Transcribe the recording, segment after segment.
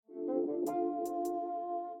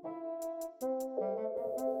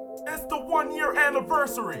It's the 1 year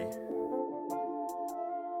anniversary.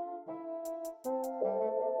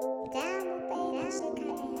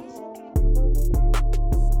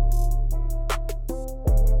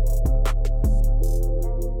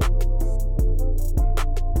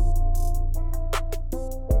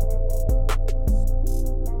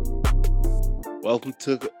 Welcome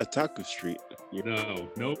to Otaku Street.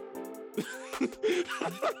 Nope.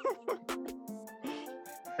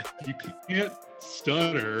 You can't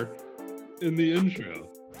stutter in the intro.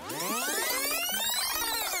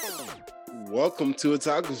 Welcome to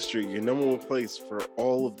Otaku Street, your number one place for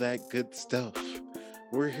all of that good stuff.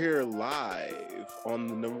 We're here live on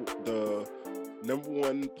the number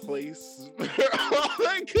one place for all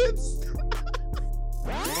that good stuff.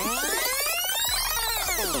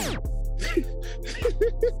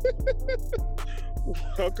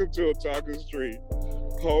 Welcome to Otaku Street,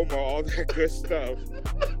 home of all that good stuff.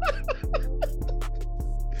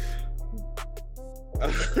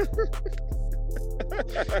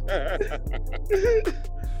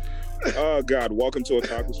 Oh God, welcome to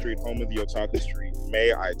Otaku Street, home of the Otaku Street.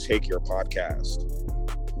 May I take your podcast?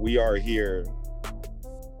 We are here.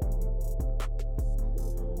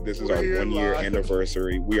 This is our 1 year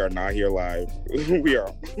anniversary. We are not here live. we are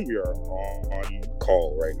on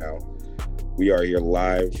call right now. We are here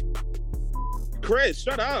live. Chris,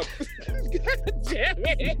 shut up. God damn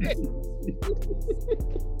it.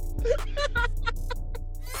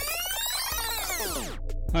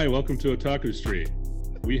 Hi, welcome to Otaku Street.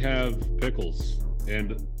 We have pickles,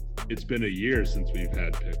 and it's been a year since we've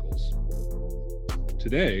had pickles.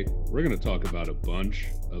 Today, we're going to talk about a bunch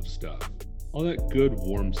of stuff. All that good,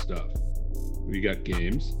 warm stuff. We got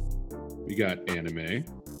games, we got anime,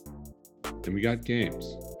 and we got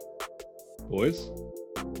games. Boys,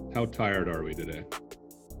 how tired are we today?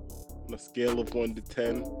 On a scale of 1 to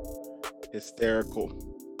 10, hysterical.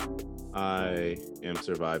 I am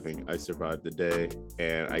surviving. I survived the day,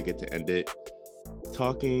 and I get to end it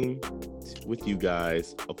talking with you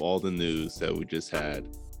guys of all the news that we just had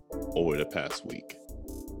over the past week.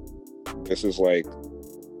 This is like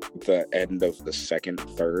the end of the second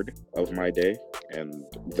third of my day, and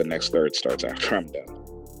the next third starts after I'm done.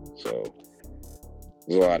 So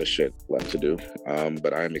there's a lot of shit left to do,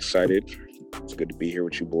 but I'm excited. It's good to be here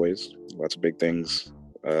with you boys. Lots of big things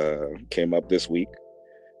came up this week,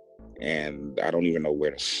 and I don't even know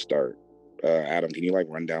where to start. Adam, can you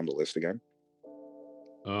run down the list again?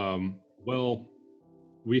 Well,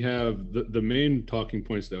 we have the main talking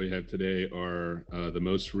points that we have today are the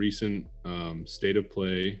most recent state of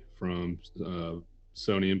play from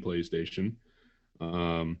Sony and PlayStation.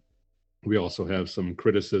 We also have some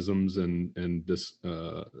criticisms and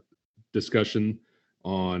discussion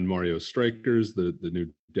on Mario Strikers, the new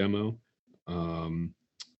demo.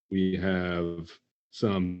 We have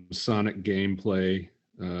some Sonic gameplay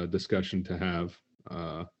discussion to have,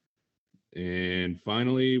 and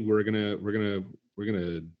finally, we're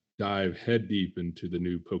gonna dive head deep into the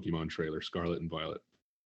new Pokemon trailer, Scarlet and Violet.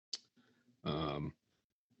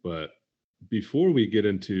 But before we get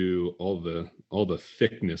into all the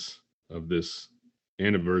thickness of this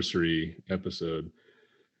anniversary episode,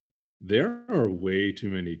 there are way too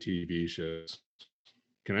many TV shows.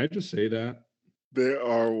 Can I just say that? There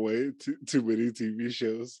are way too many TV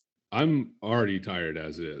shows. I'm already tired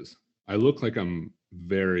as it is. I look like I'm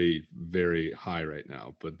very, very high right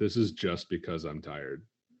now, but this is just because I'm tired.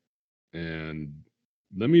 And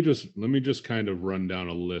let me just kind of run down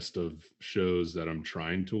a list of shows that I'm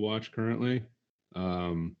trying to watch currently.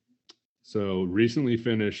 So recently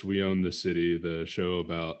finished We Own the City, the show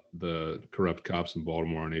about the corrupt cops in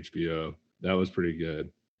Baltimore on HBO. That was pretty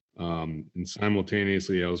good. And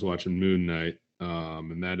simultaneously I was watching Moon Knight,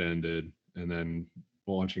 and that ended. And then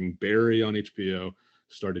watching Barry on HBO,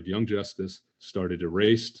 started Young Justice, started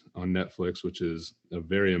Erased on Netflix, which is a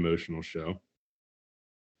very emotional show.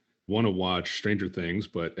 Want to watch Stranger Things,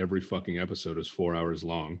 but every fucking episode is 4 hours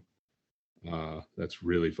long. That's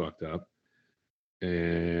really fucked up.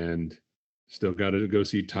 And still got to go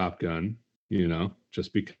see Top Gun,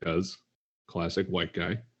 just because. Classic white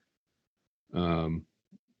guy. And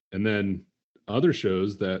then other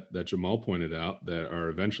shows that Jamal pointed out that are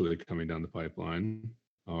eventually coming down the pipeline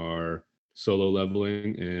are Solo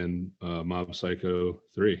Leveling and Mob Psycho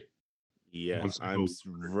 3. Yes, I'm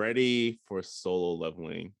ready for Solo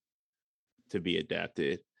Leveling to be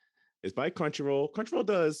adapted. It's by Crunchyroll. Crunchyroll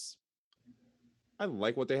does, I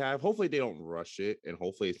like what they have. Hopefully they don't rush it, and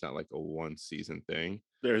hopefully it's not like a one season thing.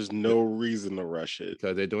 There's no reason to rush it,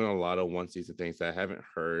 because they're doing a lot of one season things. I haven't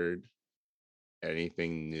heard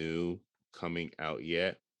anything new coming out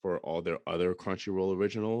yet for all their other Crunchyroll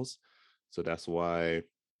originals. So that's why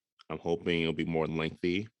I'm hoping it'll be more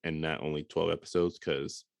lengthy and not only 12 episodes,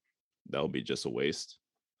 because that would be just a waste.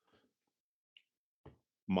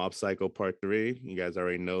 Mob Psycho Part 3, you guys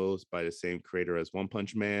already know, it's by the same creator as One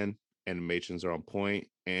Punch Man. Animations are on point,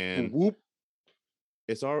 and Whoop.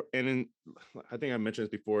 it's all, I think I mentioned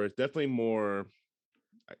this before, it's definitely more,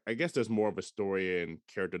 I guess there's more of a story and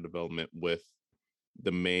character development with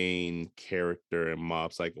the main character in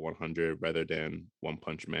Mob Psycho 100 rather than One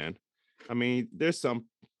Punch Man. I mean, there's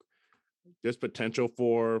potential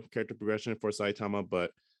for character progression for Saitama,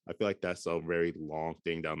 but I feel like that's a very long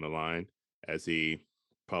thing down the line as he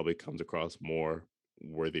probably comes across more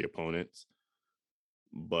worthy opponents.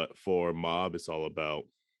 But for Mob, it's all about,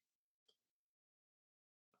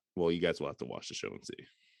 well, you guys will have to watch the show and see.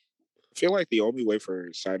 I feel like the only way for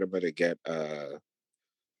Saitama to get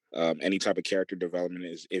any type of character development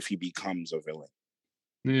is if he becomes a villain.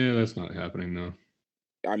 Yeah, that's not happening though.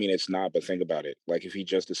 I mean, it's not, but think about it. Like, if he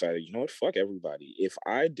just decided, you know what, fuck everybody. If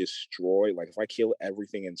I destroy, like, if I kill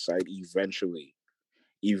everything in sight, eventually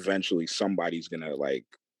somebody's gonna, like,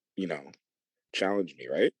 you know, challenge me,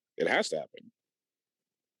 right? It has to happen.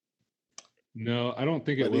 No, I don't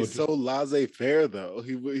think it But will. he's so laissez-faire, though.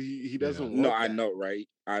 He doesn't want No, I that. know, right?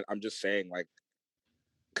 I'm just saying, like,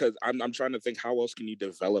 because I'm trying to think, how else can you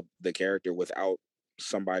develop the character without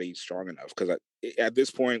somebody strong enough? Because at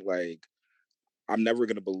this point, like, I'm never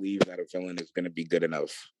going to believe that a villain is going to be good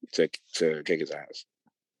enough to kick his ass.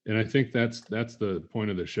 And I think that's the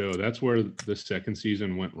point of the show. That's where the second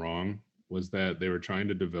season went wrong, was that they were trying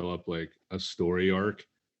to develop like a story arc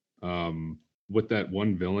with that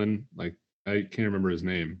one villain. Like, I can't remember his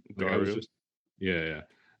name. Like, I was just yeah.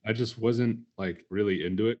 I just wasn't like really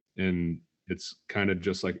into it. And it's kind of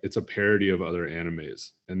just like, it's a parody of other animes.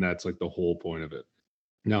 And that's like the whole point of it.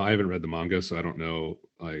 Now, I haven't read the manga, so I don't know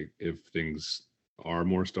like if things are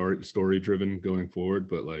more story driven going forward,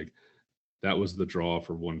 but like that was the draw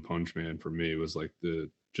for One Punch Man for me, was like the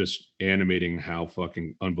just animating how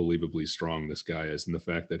fucking unbelievably strong this guy is, and the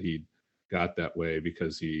fact that he got that way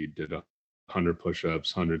because he did 100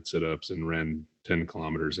 push-ups, 100 sit-ups, and ran 10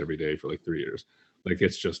 kilometers every day for like 3 years. Like,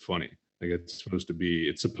 it's just funny. Like, it's supposed to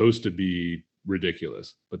be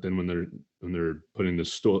ridiculous, but then when they're putting the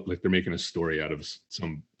story, like they're making a story out of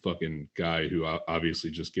some fucking guy who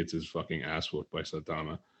obviously just gets his fucking ass whooped by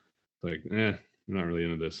Saitama, like, I'm not really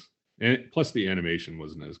into this. And plus the animation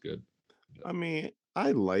wasn't as good. I mean,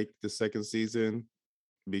 I like the second season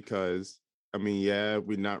because, I mean, yeah,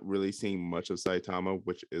 we're not really seeing much of Saitama,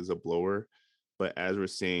 which is a blower, but as we're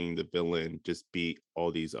seeing the villain just beat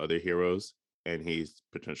all these other heroes and he's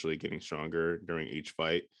potentially getting stronger during each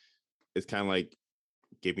fight, it's kind of like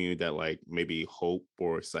giving you that, like, maybe hope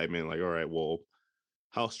or excitement, like, all right, well,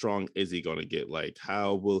 how strong is he going to get? Like,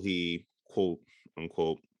 how will he, quote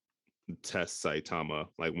unquote, test Saitama,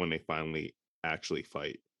 like, when they finally actually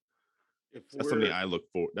fight? That's something I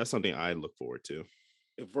look forward to.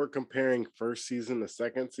 If we're comparing first season to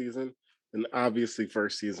second season, then obviously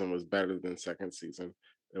first season was better than second season.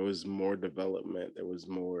 There was more development. There was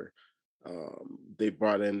more. They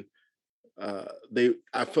brought in.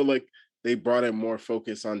 I feel like they brought in more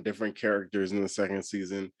focus on different characters in the second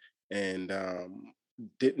season, and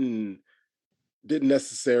didn't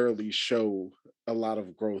necessarily show a lot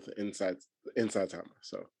of growth inside Tama.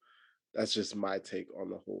 So that's just my take on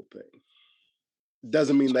the whole thing.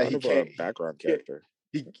 Doesn't mean that he can't a background character.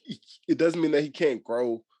 It doesn't mean that he can't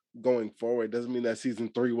grow going forward. It doesn't mean that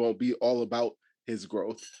season 3 won't be all about his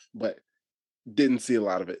growth, but didn't see a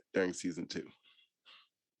lot of it during season 2.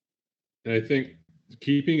 And I think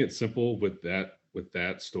keeping it simple with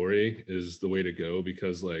that story is the way to go,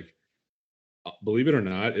 because, like, believe it or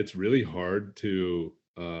not, it's really hard to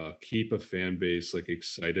keep a fan base like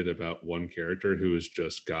excited about one character who is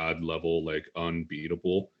just god level, like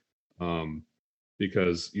unbeatable.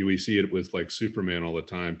 Because we see it with like Superman all the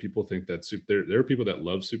time. People think that there are people that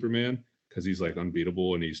love Superman because he's like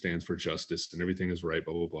unbeatable and he stands for justice and everything is right,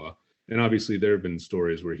 blah blah blah. And obviously there have been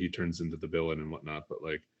stories where he turns into the villain and whatnot, but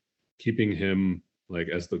like keeping him like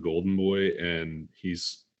as the golden boy, and he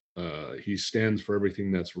stands for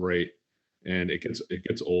everything that's right, and it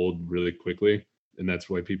gets old really quickly, and that's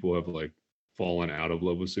why people have like fallen out of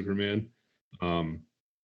love with Superman.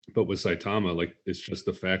 But with Saitama, like, it's just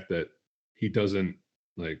the fact that he doesn't,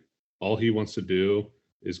 like, all he wants to do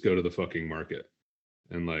is go to the fucking market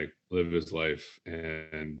and like live his life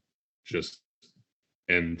and just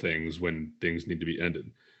end things when things need to be ended.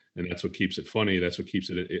 And that's what keeps it funny. That's what keeps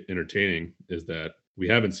it entertaining, is that we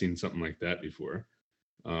haven't seen something like that before.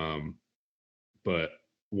 But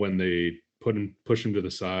when they push him to the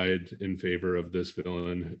side in favor of this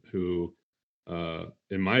villain who,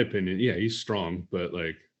 in my opinion, yeah, he's strong, but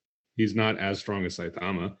like he's not as strong as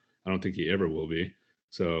Saitama. I don't think he ever will be.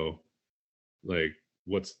 So, like,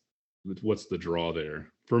 what's the draw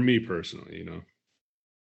there for me personally?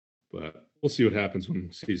 But we'll see what happens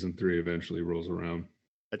when season 3 eventually rolls around.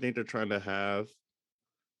 I think they're trying to have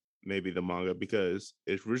maybe the manga because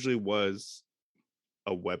it originally was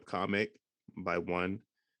a web comic by one,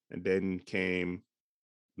 and then came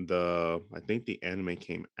I think the anime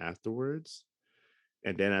came afterwards,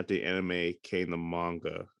 and then after the anime came the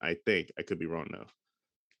manga. I think I could be wrong though.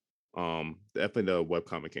 Definitely the web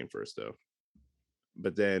comic came first though,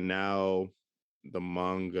 but then now the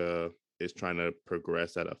manga is trying to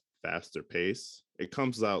progress at a faster pace. It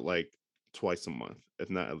comes out like twice a month, if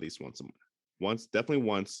not at least once a month. Definitely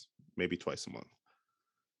once, maybe twice a month.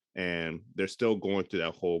 And they're still going through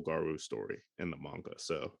that whole Garou story in the manga.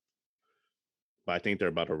 So, but I think they're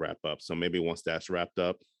about to wrap up. So maybe once that's wrapped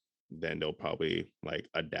up, then they'll probably like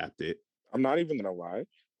adapt it. I'm not even gonna lie.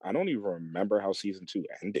 I don't even remember how season 2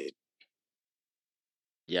 ended.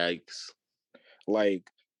 Yikes. Like,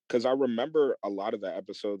 because I remember a lot of the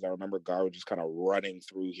episodes. I remember Garou just kind of running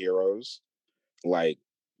through heroes, like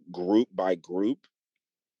group by group.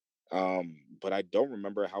 But I don't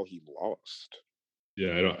remember how he lost.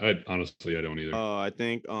 Yeah, I honestly don't either. I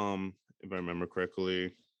think if I remember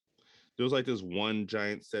correctly, there was like this one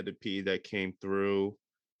giant centipede that came through.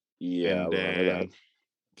 Yeah, and I remember that. then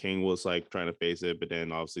King was like trying to face it, but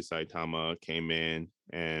then obviously Saitama came in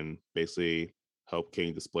and basically helped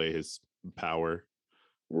King display his power,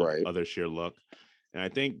 Right. other sheer luck. And I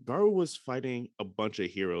think Garou was fighting a bunch of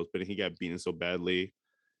heroes, but he got beaten so badly.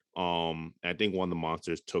 I think one of the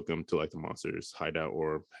monsters took him to like the monsters' hideout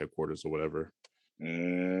or headquarters or whatever.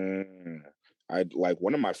 I like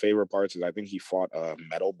one of my favorite parts is I think he fought a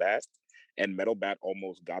Metal Bat, and Metal Bat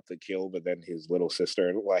almost got the kill, but then his little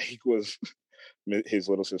sister was like,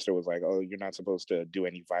 "Oh, you're not supposed to do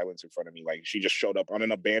any violence in front of me." Like she just showed up on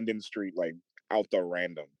an abandoned street, like out the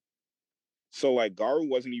random. So like Garou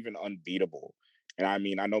wasn't even unbeatable, and I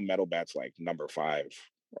mean I know Metal Bat's like number 5,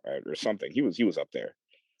 right, or something. He was up there,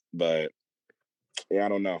 but yeah, I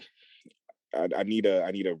don't know. I need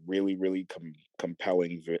a really really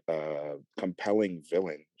compelling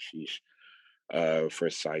villain. Sheesh. For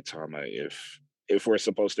Saitama, if we're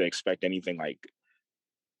supposed to expect anything like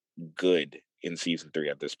good in season 3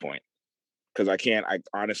 at this point, because I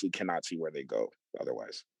honestly cannot see where they go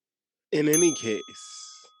otherwise. In any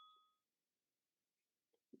case,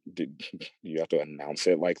 Did you have to announce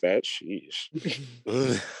it like that? Sheesh.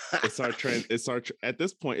 At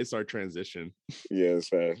this point, it's our transition. Yes,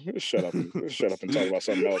 shut up and talk about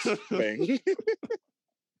something else thing.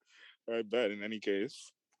 I bet. In any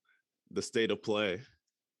case, the state of play.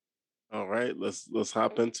 All right, let's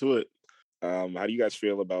hop into it. How do you guys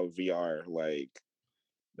feel about VR? Like,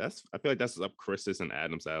 I feel like that's up Chris's and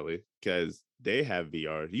Adam's alley because they have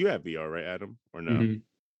VR. You have VR, right, Adam? Or no? Mm-hmm.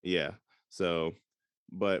 Yeah. So,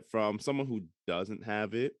 but from someone who doesn't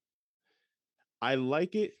have it, I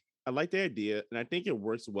like it. I like the idea, and I think it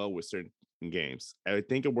works well with certain games. I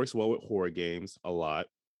think it works well with horror games a lot.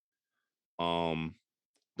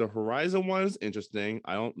 The Horizon one is interesting.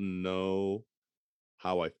 I don't know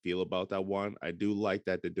how I feel about that one. I do like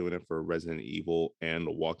that they're doing it for Resident Evil and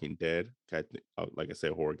The Walking Dead. Like I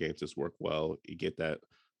said, horror games just work well. You get that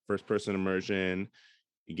first person immersion.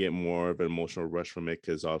 You get more of an emotional rush from it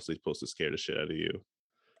because obviously it's supposed to scare the shit out of you.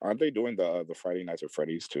 Aren't they doing the Friday Nights at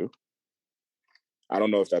Freddy's too? I don't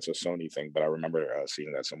know if that's a Sony thing, but I remember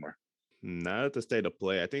seeing that somewhere. Not at the state of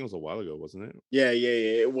play. I think it was a while ago, wasn't it? Yeah.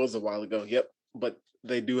 It was a while ago. Yep. But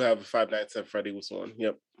they do have a Five Nights at Freddy's one.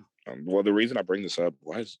 Yep. Well, the reason I bring this up,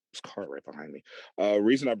 why is this car right behind me?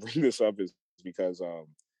 Reason I bring this up is because,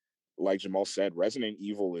 like Jamal said, Resident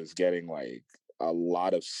Evil is getting like a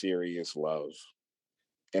lot of serious love,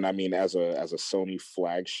 and I mean, as a Sony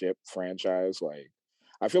flagship franchise, like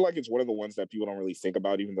I feel like it's one of the ones that people don't really think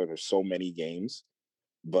about, even though there's so many games.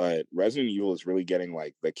 But Resident Evil is really getting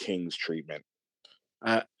like the king's treatment.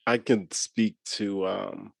 I can speak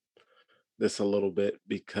to this a little bit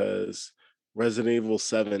because Resident Evil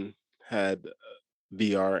 7 had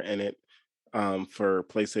VR in it for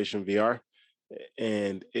PlayStation VR,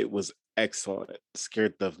 and it was excellent.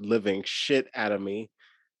 Scared the living shit out of me.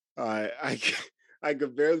 I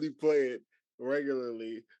could barely play it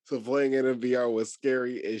regularly, so playing it in VR was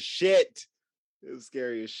scary as shit. It was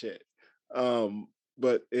scary as shit.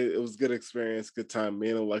 But it was good experience, good time. Me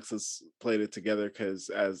and Alexis played it together because,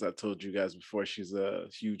 as I told you guys before, she's a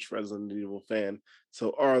huge Resident Evil fan. So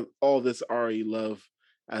all this RE love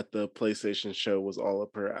at the PlayStation show was all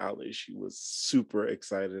up her alley. She was super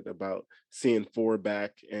excited about seeing 4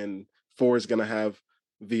 back, and 4 is gonna have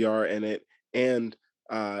VR in it. And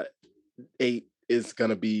 8 is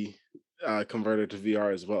gonna be converted to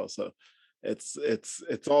VR as well. So it's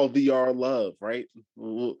all VR love, right?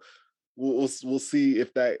 We'll see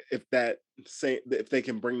if they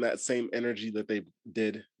can bring that same energy that they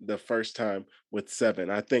did the first time with 7.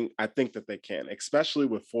 I think that they can, especially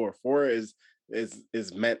with 4. 4 is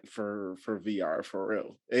meant for VR for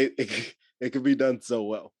real. It could be done so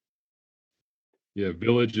well. Yeah,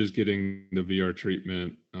 Village is getting the VR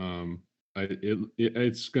treatment.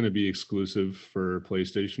 It's going to be exclusive for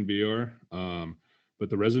PlayStation VR. But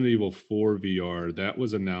the Resident Evil 4 VR that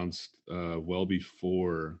was announced well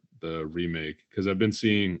before the remake, because I've been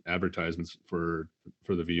seeing advertisements for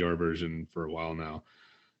the VR version for a while now.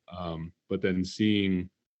 But then seeing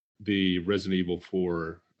the Resident Evil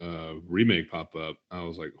 4 remake pop up, I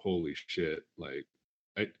was like, holy shit! Like,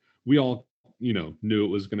 we all knew it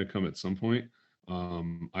was going to come at some point.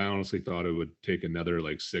 I honestly thought it would take another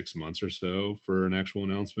like 6 months or so for an actual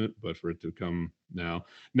announcement, but for it to come now.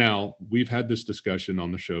 Now, we've had this discussion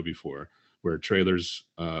on the show before where trailers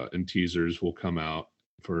and teasers will come out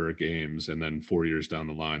for games, and then 4 years down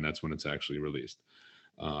the line, that's when it's actually released.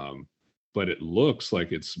 But it looks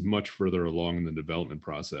like it's much further along in the development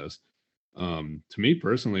process. To me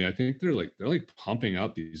personally, I think they're like pumping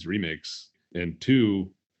out these remakes, and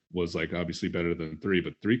 2 was like obviously better than 3,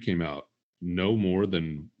 but 3 came out no more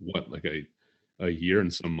than what, like a year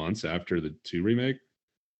and some months after the 2 remake.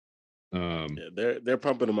 Yeah, they're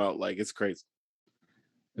pumping them out like it's crazy.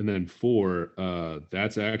 And then 4,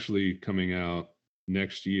 that's actually coming out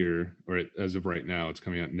next year, or as of right now, it's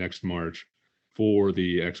coming out next March for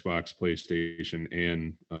the Xbox, PlayStation,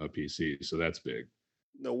 and PC. So that's big.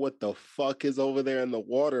 Know what the fuck is over there in the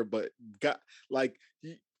water, but got like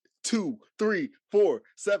 2, 3, 4,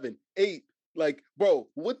 7, 8. Like, bro,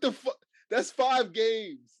 what the fuck? That's 5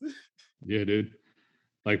 games. Yeah, dude.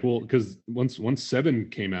 Like, well, because once 7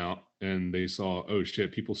 came out and they saw, oh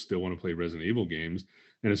shit, people still want to play Resident Evil games,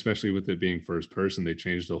 and especially with it being first person, they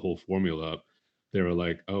changed the whole formula up. They were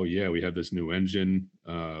like, oh yeah, we have this new engine.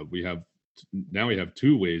 We have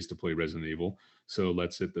 2 ways to play Resident Evil. So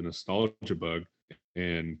let's hit the nostalgia bug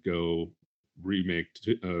and go remake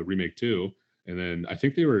 2. And then I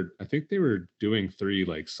think they were doing 3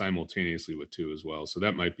 like simultaneously with 2 as well. So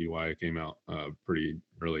that might be why it came out pretty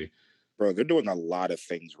early. Bro, they're doing a lot of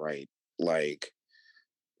things right. Like,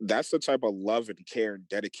 that's the type of love and care and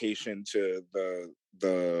dedication to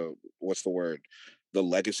the what's the word, the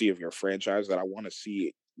legacy of your franchise that I want to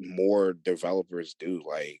see more developers do.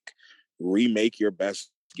 Like, remake your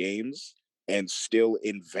best games and still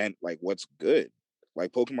invent like what's good.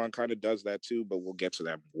 Like, Pokemon kind of does that too, but we'll get to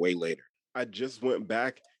that way later. I just went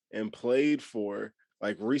back and played for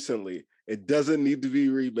like recently. It doesn't need to be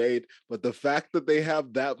remade, but the fact that they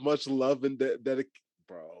have that much love and that,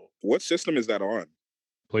 bro. What system is that on?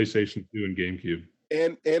 PlayStation 2 and GameCube.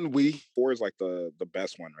 And we 4 is like the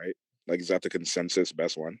best one, right? Like, is that the consensus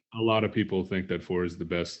best one? A lot of people think that 4 is the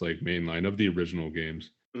best like mainline of the original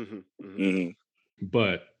games.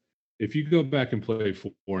 But if you go back and play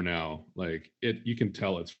 4 now, like you can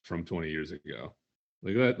tell it's from 20 years ago.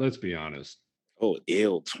 Like, let's be honest. Oh,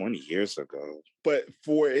 ew, 20 years ago. But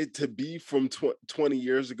for it to be from 20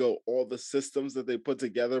 years ago, all the systems that they put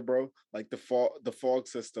together, bro, like the fog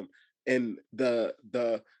system and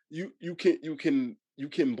you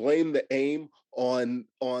can blame the aim on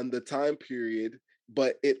the time period,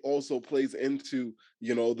 but it also plays into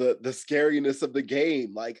the scariness of the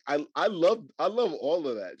game. Like I love all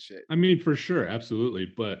of that shit. I mean, for sure,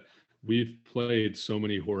 absolutely. But we've played so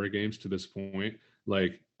many horror games to this point.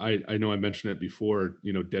 Like I know I mentioned it before,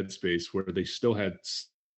 Dead Space, where they still had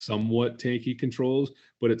somewhat tanky controls,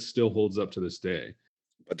 but it still holds up to this day.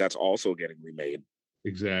 But that's also getting remade.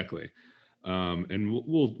 Exactly. And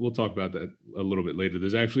we'll talk about that a little bit later.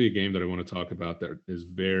 There's actually a game that I want to talk about that is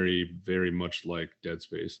very, very much like Dead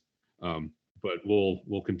Space. But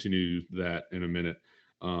we'll continue that in a minute.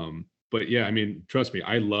 But yeah, I mean, trust me,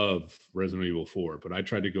 I love Resident Evil 4, but I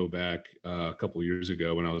tried to go back a couple years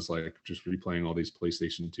ago when I was like just replaying all these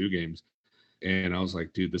PlayStation 2 games. And I was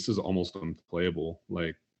like, dude, this is almost unplayable.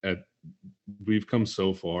 Like we've come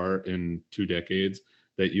so far in 2 decades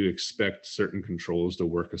that you expect certain controls to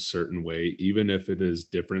work a certain way, even if it is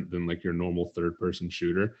different than like your normal third person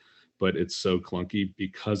shooter, but it's so clunky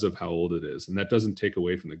because of how old it is. And that doesn't take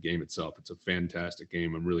away from the game itself. It's a fantastic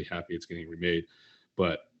game. I'm really happy it's getting remade,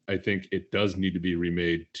 but I think it does need to be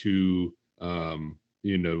remade to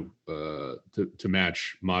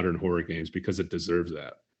match modern horror games because it deserves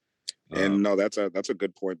that. And no, that's a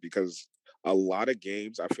good point, because a lot of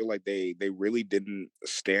games, I feel like they really didn't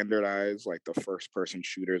standardize like the first person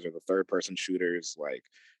shooters or the third person shooters. Like,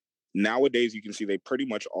 nowadays you can see they pretty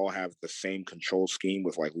much all have the same control scheme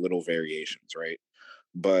with like little variations, right?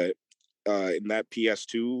 But in that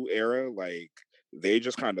PS2 era, like they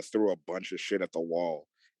just kind of threw a bunch of shit at the wall,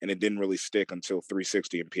 and it didn't really stick until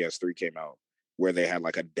 360 and PS3 came out, where they had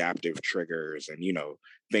like adaptive triggers and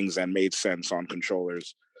things that made sense on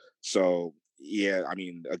controllers. So yeah, I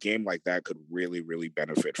mean, a game like that could really, really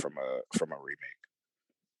benefit from a remake.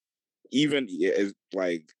 Even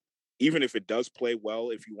like even if it does play well,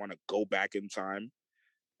 if you want to go back in time,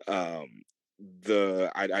 um,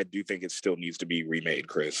 I do think it still needs to be remade,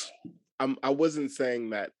 Chris. I wasn't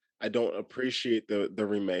saying that I don't appreciate the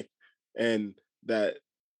remake and that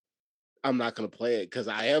I'm not gonna play it, because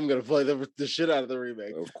I am gonna play the shit out of the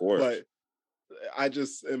remake. Of course. But I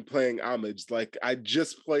just am playing homage. Like I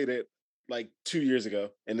just played it like 2 years ago,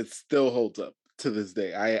 and it still holds up to this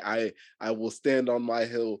day. I will stand on my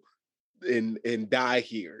hill and die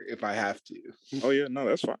here if I have to. Oh yeah, no,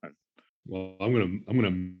 that's fine. Well, I'm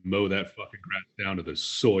gonna mow that fucking grass down to the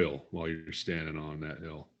soil while you're standing on that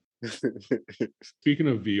hill. Speaking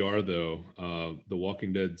of VR, though, The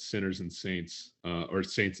Walking Dead Sinners and Saints, or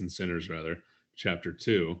Saints and Sinners rather, Chapter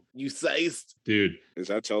 2. You sized, dude. Is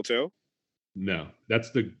that Telltale? No,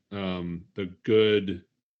 that's the good,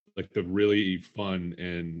 like the really fun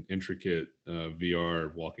and intricate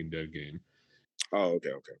VR Walking Dead game. Oh,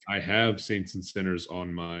 okay. I have Saints and Sinners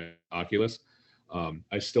on my Oculus.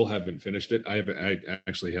 I still haven't finished it. I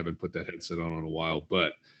actually haven't put that headset on in a while,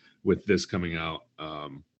 but with this coming out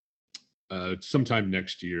sometime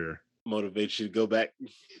next year, motivates you to go back.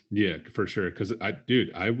 Yeah, for sure. Because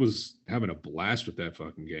I was having a blast with that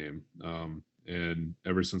fucking game. And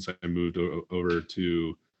ever since I moved over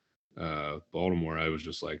to Baltimore, I was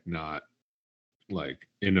just like not like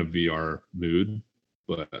in a VR mood,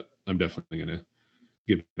 but I'm definitely gonna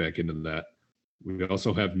get back into that. We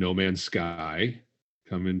also have No Man's Sky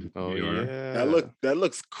coming to VR. Yeah. That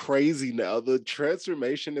looks crazy now. The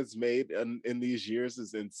transformation it's made in these years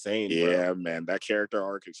is insane. Yeah, bro. man, that character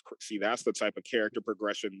arc is see. That's the type of character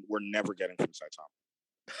progression we're never getting from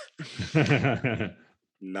Saitama.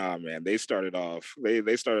 Nah, man, they started off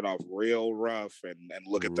real rough, and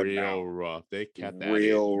look at them now. Real rough. They kept at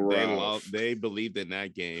Real it. rough. They believed in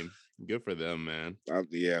that game. Good for them, man.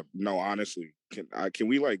 Yeah, no, honestly, can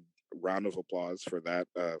we like round of applause for that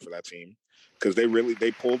team, because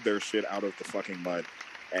they pulled their shit out of the fucking mud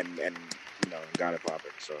and got it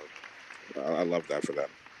popping. So I love that for them.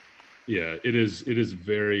 Yeah, it is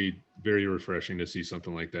very, very refreshing to see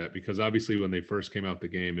something like that, because obviously when they first came out the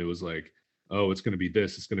game, it was like, oh, it's going to be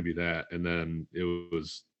this, it's going to be that, and then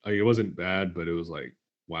it wasn't bad, but it was like,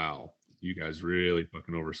 wow, you guys really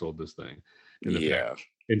fucking oversold this thing. And the fact,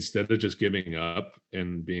 instead of just giving up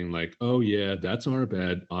and being like, oh yeah, that's our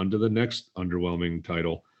bad, on to the next underwhelming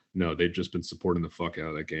title. No, they've just been supporting the fuck out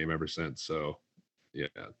of that game ever since. So yeah,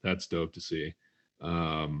 that's dope to see.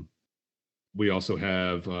 We also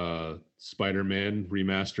have Spider-Man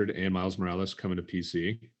Remastered and Miles Morales coming to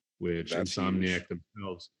PC, which That's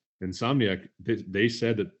Insomniac they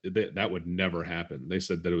said that would never happen. They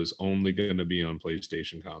said that it was only going to be on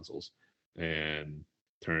PlayStation consoles, and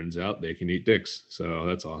turns out they can eat dicks. So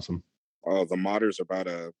that's awesome. Oh, the modders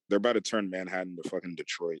they're about to turn Manhattan to fucking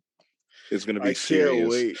Detroit. It's gonna be I serious. can't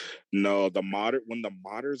wait. No, when the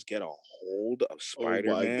modders get a hold of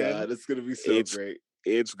Spider-Man, oh my god, it's gonna be so great.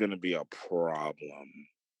 It's gonna be a problem.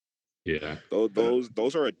 Yeah,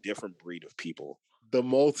 those are a different breed of people. The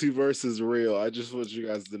multiverse is real. I just want you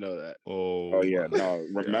guys to know that. Oh yeah, no.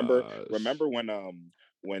 Remember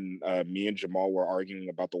when me and Jamal were arguing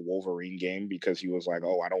about the Wolverine game, because he was like,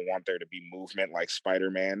 "Oh, I don't want there to be movement like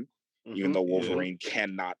Spider-Man." Even though Wolverine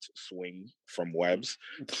cannot swing from webs,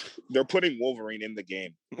 they're putting Wolverine in the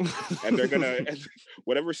game, and they're gonna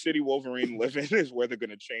whatever city Wolverine live in is where they're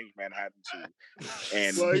gonna change Manhattan to.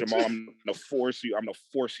 And Jamal, I'm gonna force you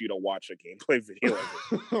to watch a gameplay video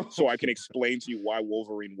of it, so I can explain to you why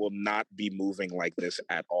Wolverine will not be moving like this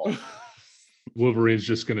at all. Wolverine's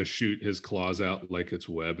just gonna shoot his claws out like it's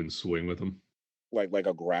web and swing with them. Like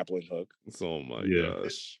a grappling hook. Oh my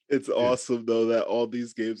gosh. It's awesome though that all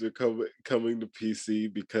these games are coming to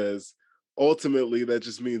PC, because ultimately that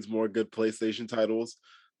just means more good PlayStation titles.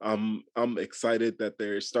 I'm excited that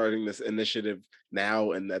they're starting this initiative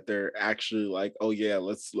now, and that they're actually like, oh yeah,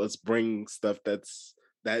 let's bring stuff that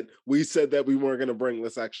we said that we weren't gonna bring.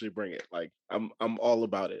 Let's actually bring it. Like I'm all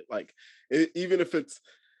about it. Like even if it's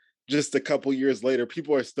just a couple years later,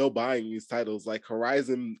 people are still buying these titles. Like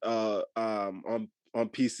Horizon on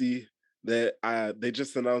PC, that they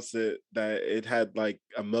just announced that it had like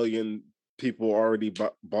 1 million people already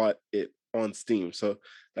bought it on Steam. So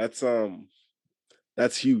that's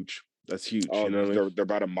huge. That's huge. Oh, You know what I they're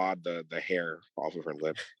about to mod the hair off of her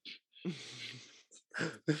lip. mean?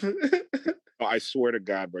 Oh, I swear to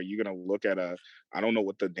God, bro, you're gonna look at I don't know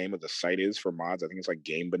what the name of the site is for mods. I think it's like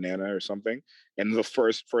Game Banana or something. And the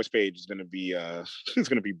first page is gonna be it's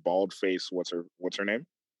gonna be bald face. What's her name?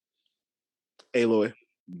 Aloy.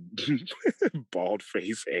 Bald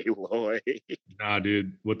face Aloy. Nah,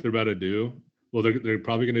 dude, what they're about to do? Well, they're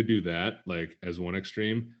probably going to do that like as one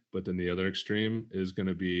extreme, but then the other extreme is going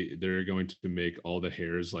to be they're going to make all the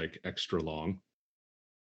hairs like extra long,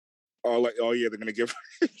 Oh, yeah, they're gonna give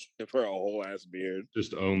her a whole ass beard.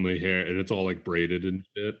 just only hair, and it's all like braided and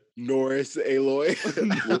shit. Norris Aloy.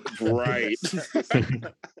 Right.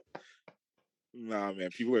 Nah, man,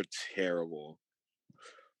 people are terrible.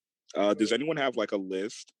 Does anyone have like a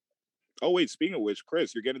list? Oh wait, speaking of which,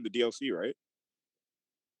 Chris, you're getting the DLC, right?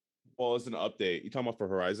 Well, it's an update. You talking about for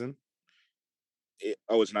Horizon?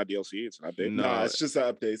 It's not DLC. It's an update. No. Nah, it's just an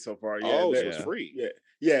update so far. Yeah, Oh, so they- it's free.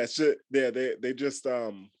 yeah. It's just,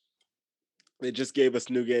 they just gave us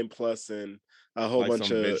New Game Plus and a whole Like bunch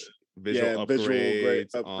some of visual visual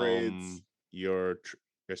upgrades. upgrades. Your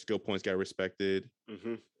skill points got respected.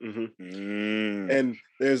 and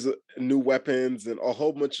there's new weapons and a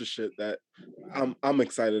whole bunch of shit that I'm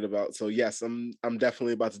excited about. So yes, I'm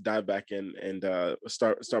definitely about to dive back in and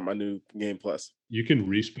start my New Game Plus. You can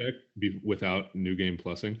respec without New Game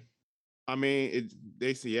Plusing. I mean,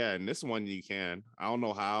 they say yeah, and this one you can. I don't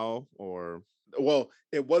know how or Well,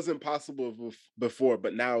 it wasn't possible before,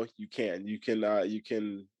 but now you can. You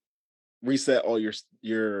can reset all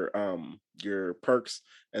your perks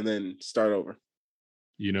and then start over.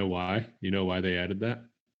 You know why? You know why they added that?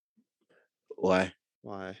 Why?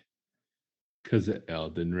 why. Because of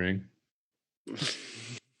Elden Ring.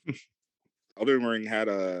 Elden Ring had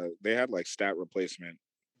like stat replacement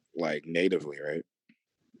like natively, right?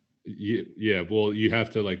 Yeah, well, you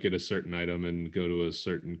have to like get a certain item and go to a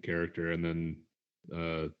certain character, and then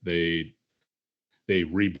they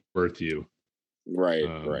rebirth you. Right.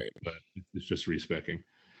 But it's just respecking.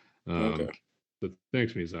 Okay. But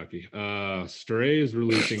thanks, Miyazaki. Stray is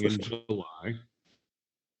releasing in July.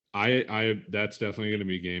 I that's definitely going to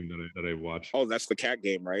be a game that I watch. Oh, that's the cat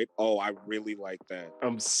game, right? Oh, I really like that.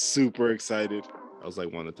 I'm super excited. That was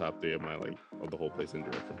like one of the top 3 of my of the whole PlayStation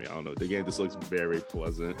Direct for me. I don't know. The game just looks very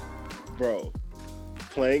pleasant. Bro,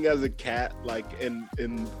 playing as a cat, like in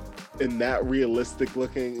that realistic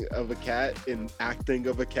looking of a cat, in acting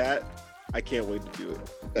of a cat, I can't wait to do it.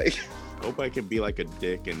 Like, I hope I can be like a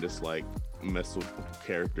dick and just like mess with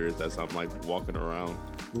characters as I'm like walking around.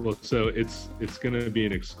 Well, so it's gonna be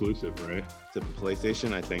an exclusive, right? To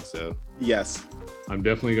PlayStation, I think so. yes, I'm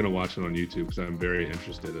definitely gonna watch it on YouTube because I'm very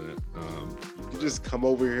interested in it. you just come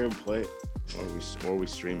over here and play Or we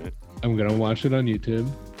stream it. I'm gonna watch it on YouTube.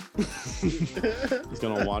 He's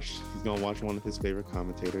gonna watch one of his favorite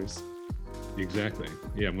commentators. Exactly.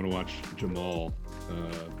 Yeah, I'm gonna watch Jamal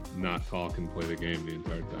not talk and play the game the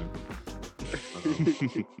entire time.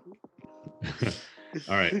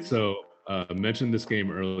 All right, so mentioned this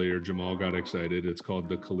game earlier. Jamal got excited. It's called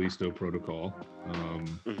the Callisto Protocol,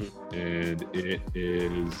 and it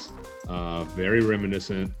is very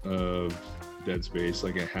reminiscent of Dead Space.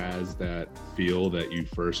 Like, it has that feel that you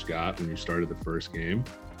first got when you started the first game,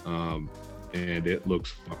 and it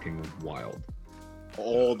looks fucking wild.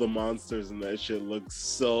 all the monsters in that shit look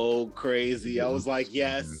so crazy. I was like,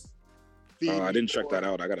 yes. I didn't check that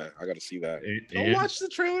out. I gotta see that. Go watch the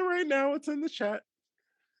trailer right now. It's in the chat.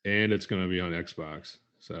 And it's gonna be on Xbox.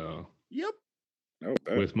 So Yep. Oh,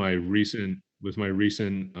 bet. with my recent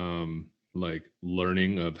like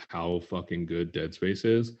learning of how fucking good Dead Space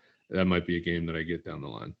is, that might be a game that I get down the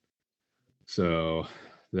line. So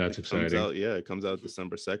that's exciting. It comes out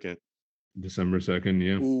December 2nd. December 2nd,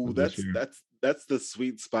 yeah. Ooh, of this year. that's the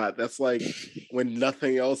sweet spot. That's like when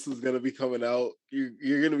nothing else is gonna be coming out.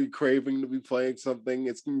 You're gonna be craving to be playing something.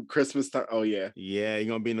 It's Christmas time. Oh yeah. Yeah, you're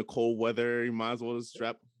gonna be in the cold weather. You might as well just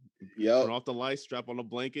turn Yep. off the lights, strap on a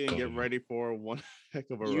blanket, and get ready for one heck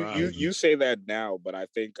of a You ride. you say that now, but I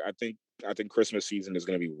think Christmas season is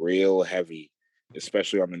gonna be real heavy,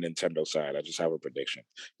 especially on the Nintendo side. I just have a prediction.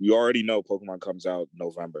 You already know Pokemon comes out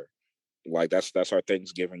November. Like that's our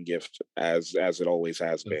Thanksgiving gift, as it always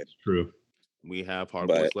has been. That's true. We have Hogwarts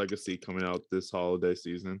But- Legacy coming out this holiday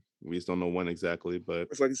season. We just don't know when exactly, but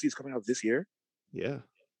It's Legacy is coming out this year. yeah.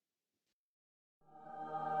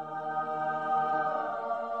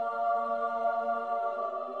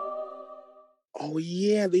 Oh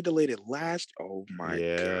yeah, they delayed it last. Oh my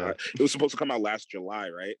Yeah. god, it was supposed to come out last July,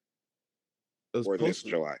 right? It was Or this supposed to,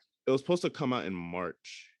 July. it was supposed to come out in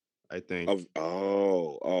March, I think.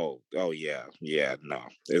 Oh yeah. No,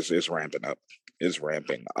 it's ramping up. It's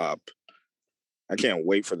ramping up. I can't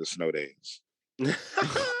wait for the snow days.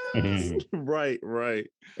 Right.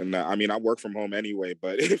 And I mean, I work from home anyway,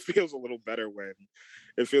 but it feels a little better when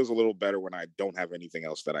I don't have anything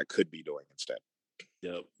else that I could be doing instead.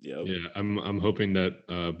 Yep. Yeah, I'm hoping that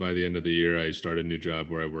by the end of the year I start a new job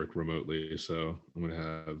where I work remotely. So I'm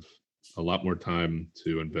gonna have a lot more time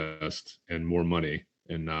to invest and more money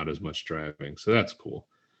and not as much driving. So that's cool.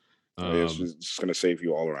 It's just gonna save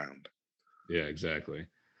you all around. Yeah, exactly.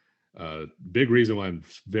 Big reason why I'm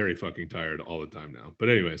very fucking tired all the time now. But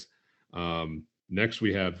anyways, next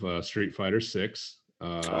we have Street Fighter 6.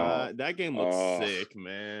 That game looks sick,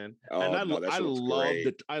 man. And I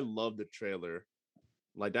love the trailer.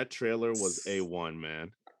 Like that trailer was A1,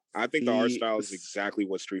 man. I think the art style is exactly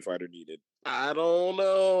what Street Fighter needed. I don't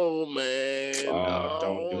know, man.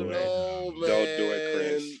 Don't do it. Man. Don't do it,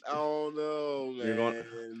 Chris. I don't know, man.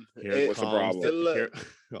 What's the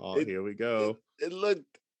problem? Here we go. It looked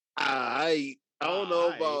I don't know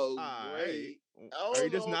about great. Are you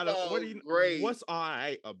just not great? What's all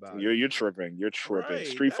right about it? You're tripping. You're tripping. Right,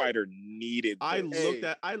 Street Fighter needed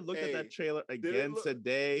this. I looked at that trailer again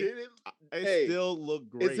today. It still looked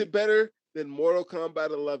great. Is it better than Mortal Kombat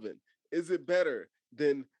 11? Is it better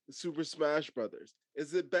than Super Smash Brothers?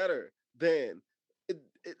 Is it better than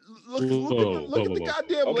look at the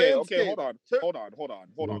goddamn landscape. Hold on,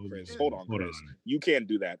 Chris. Hold on. You can't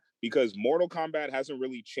do that because Mortal Kombat hasn't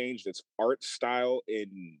really changed its art style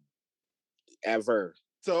in ever.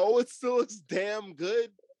 So it still looks damn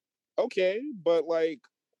good. Okay, but like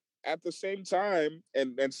at the same time,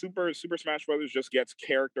 and Super Smash Brothers just gets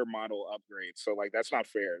character model upgrades. So like that's not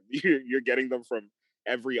fair. You're getting them from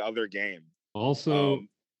every other game. Also,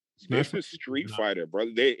 this is Street Fighter, bro.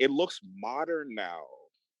 It looks modern now.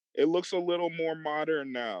 It looks a little more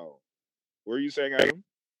modern now. What are you saying, Adam?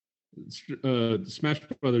 Smash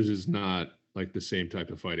Brothers is not like the same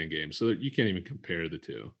type of fighting game, so you can't even compare the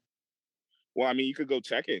two. Well, I mean, you could go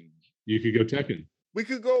Tekken. You could go Tekken. We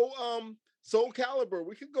could go Soul Calibur.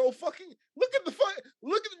 We could go fucking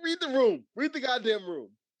read the room. Read the goddamn room.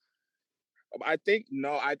 I think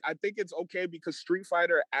it's okay because Street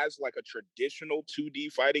Fighter as like a traditional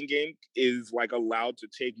 2D fighting game is like allowed to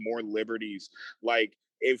take more liberties. Like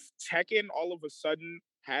if Tekken all of a sudden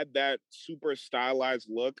had that super stylized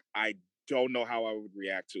look, I don't know how I would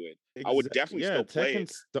react to it. I would definitely still play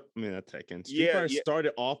it. Tekken. Street Fighter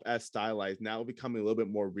started off as stylized, now becoming a little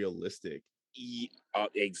bit more realistic.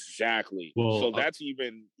 Exactly. Well, so that's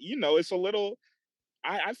even, it's a little,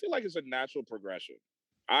 I feel like it's a natural progression.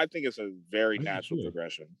 I think it's a very natural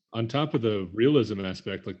progression. On top of the realism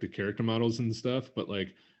aspect, like the character models and stuff, but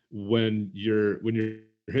like when you're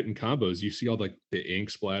hitting combos, you see all like the ink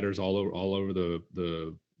splatters all over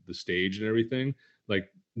the stage and everything. Like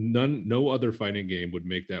no other fighting game would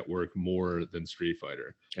make that work more than Street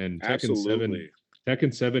Fighter. And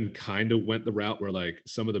Tekken 7 kind of went the route where like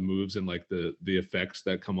some of the moves and like the effects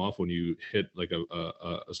that come off when you hit like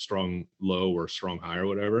a strong low or strong high or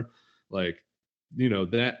whatever, like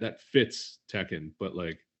that fits Tekken. But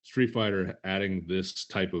like Street Fighter adding this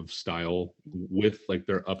type of style with like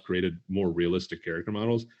their upgraded, more realistic character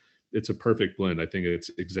models, it's a perfect blend. I think it's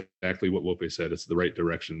exactly what Wope said. It's the right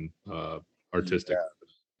direction, artistic.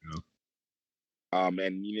 Yeah. And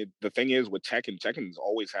the thing is with Tekken's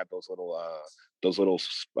always had those little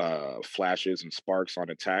flashes and sparks on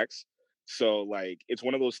attacks. So like it's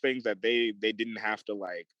one of those things that they didn't have to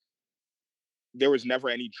like. There was never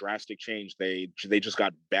any drastic change. They just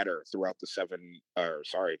got better throughout the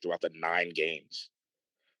 9 games.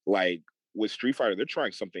 Like with Street Fighter, they're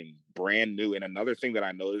trying something brand new. And another thing that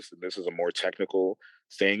I noticed, and this is a more technical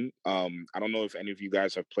thing. I don't know if any of you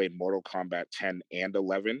guys have played Mortal Kombat 10 and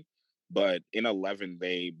 11, but in 11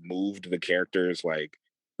 they moved the characters, like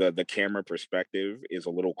the camera perspective is a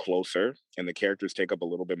little closer and the characters take up a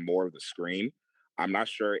little bit more of the screen. I'm not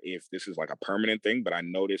sure if this is like a permanent thing, but I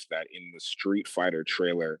noticed that in the Street Fighter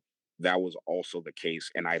trailer, that was also the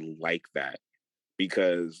case. And I like that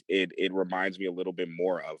because it reminds me a little bit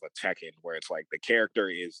more of a Tekken where it's like the character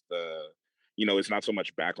is it's not so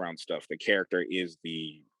much background stuff. The character is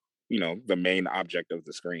the main object of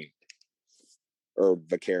the screen or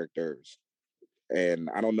the characters. And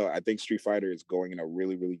I don't know, I think Street Fighter is going in a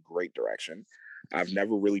really, really great direction. I've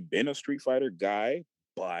never really been a Street Fighter guy,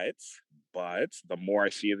 but the more I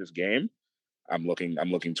see of this game, I'm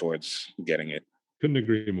looking towards getting it. Couldn't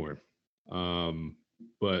agree more.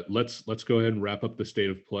 But let's go ahead and wrap up the state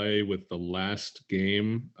of play with the last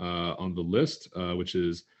game on the list, which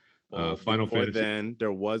is Final Fantasy. Then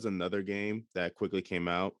there was another game that quickly came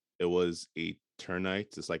out. It was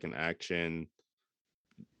Eternights. It's like an action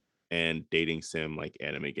and dating sim like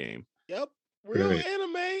anime game. Yep. Real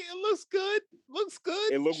anime. It looks good.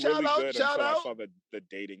 it looked Shout really out, good shout until I out. saw the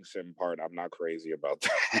dating sim part. I'm not crazy about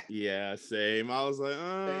that. Yeah, same. I was like,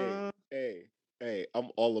 Hey, I'm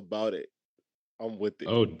all about it. I'm with it.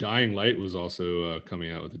 Oh, Dying Light was also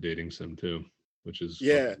coming out with a dating sim too, which is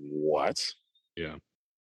Yeah. fucking What? yeah.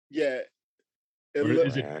 Yeah. It, Or look,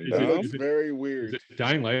 is it it looks very is weird. it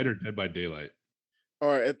Dying Light or Dead by Daylight? All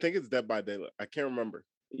right, I think it's Dead by Daylight. I can't remember.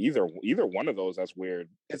 Either one of those. That's weird.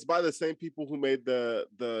 It's by the same people who made the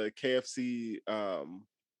KFC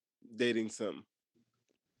dating sim.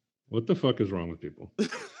 What the fuck is wrong with people?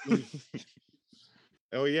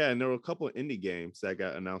 oh yeah, and there were a couple of indie games that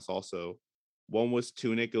got announced also. One was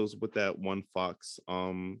Tunic. It was with that one fox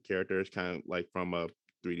character. It's kind of like from a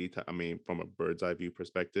 3D, from a bird's eye view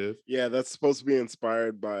perspective. Yeah, that's supposed to be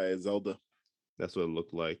inspired by Zelda. That's what it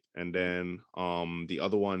looked like. And then the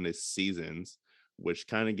other one is Seasons, which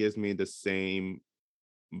kind of gives me the same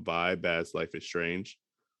vibe as Life is Strange.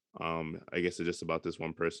 I guess it's just about this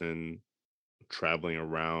one person traveling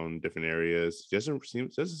around different areas. Doesn't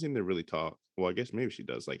seem to really talk. Well, I guess maybe she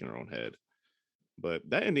does, like in her own head. But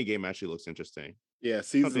that indie game actually looks interesting. Yeah,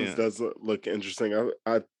 Seasons does look interesting.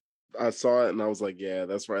 I saw it and I was like, yeah,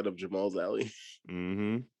 that's right up Jamal's alley.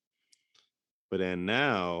 Mm-hmm. But then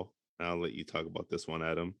now I'll let you talk about this one,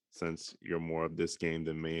 Adam, since you're more of this game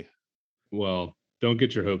than me. Well, don't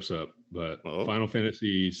get your hopes up, but Final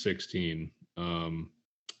Fantasy 16. Damn,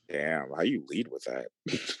 how you lead with that?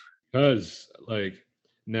 Because like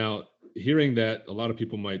now hearing that, a lot of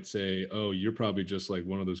people might say, oh, you're probably just like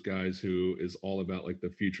one of those guys who is all about like the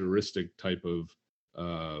futuristic type of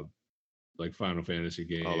like Final Fantasy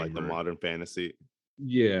game. Oh, like the modern fantasy.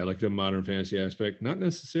 Yeah, like the modern fantasy aspect. Not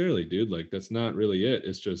necessarily, dude. Like that's not really it.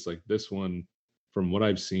 It's just like this one, from what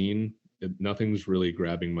I've seen, nothing's really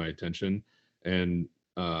grabbing my attention. And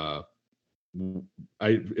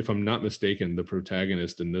if I'm not mistaken, the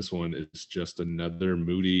protagonist in this one is just another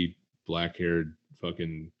moody, black-haired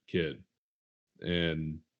fucking kid.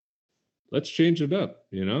 And let's change it up,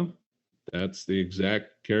 you know? That's the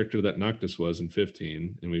exact character that Noctis was in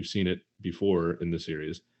 15, and we've seen it before in the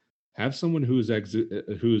series. Have someone who's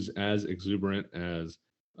as exuberant as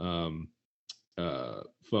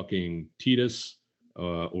fucking Tidus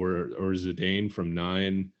or Zidane from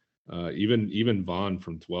 9. Even Vaughn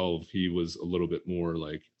from 12, he was a little bit more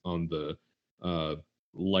like on the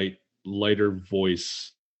lighter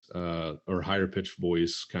voice or higher pitched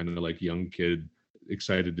voice, kind of like young kid,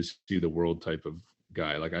 excited to see the world type of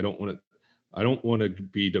guy. Like I don't want to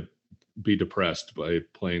be depressed by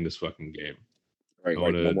playing this fucking game. Right,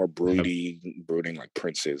 like no more brooding like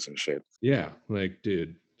princes and shit. Yeah, like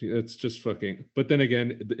dude, it's just fucking. But then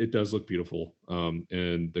again, it does look beautiful,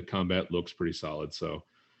 and the combat looks pretty solid. So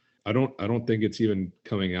I don't think it's even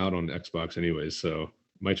coming out on Xbox anyways. So it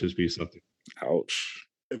might just be something. Ouch.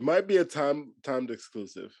 It might be a timed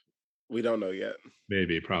exclusive. We don't know yet.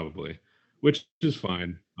 Maybe, probably, which is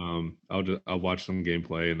fine. I'll watch some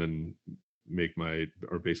gameplay and then base my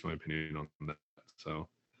opinion on that. So.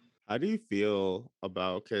 How do you feel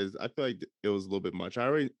about, because I feel like it was a little bit much.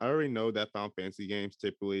 I already know that Final Fantasy games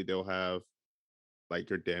typically they'll have like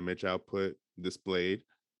your damage output displayed,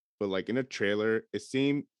 but like in a trailer it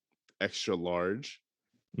seemed extra large.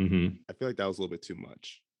 Mm-hmm. I feel like that was a little bit too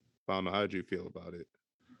much. I don't know, how did you feel about it?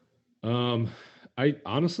 I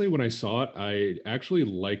honestly, when I saw it, I actually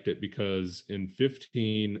liked it because in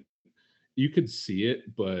 15 you could see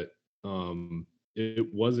it, but it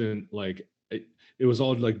wasn't like it was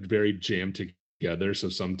all like very jammed together. So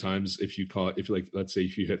sometimes if like, let's say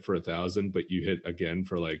if you hit for 1,000, but you hit again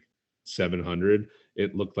for like 700,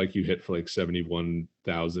 it looked like you hit for like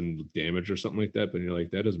 71,000 damage or something like that. But you're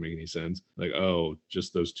like, that doesn't make any sense. Like, oh,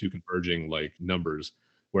 just those two converging like numbers.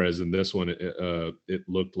 Whereas in this one, it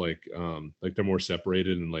looked like they're more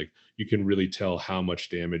separated and like you can really tell how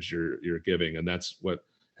much damage you're giving. And that's what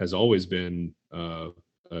has always been a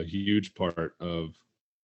huge part of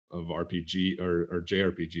RPG or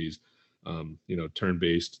JRPGs,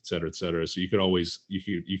 turn-based, et cetera. So you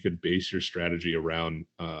could base your strategy around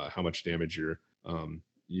how much damage your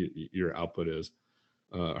output is,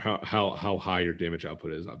 how high your damage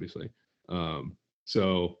output is, obviously.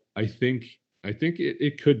 So I think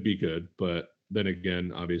it could be good, but then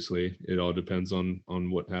again, obviously, it all depends on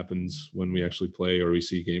what happens when we actually play or we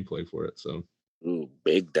see gameplay for it. So, ooh,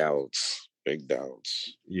 big doubts.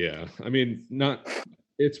 Yeah, I mean,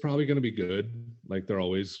 it's probably going to be good, like they're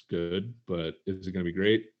always good, but is it going to be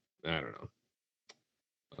great? I don't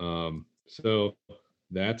know. So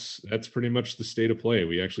that's pretty much the state of play.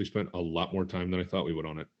 We actually spent a lot more time than I thought we would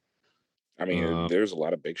on it. I mean, there's a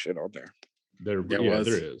lot of big shit on there. There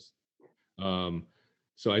is.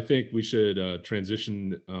 So I think we should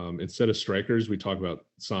transition. Instead of strikers, we talk about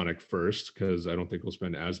Sonic first because I don't think we'll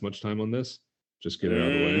spend as much time on this. Just get it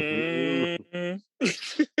out of the way.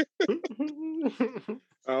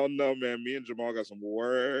 I don't know, man. Me and Jamal got some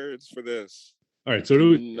words for this. All right, so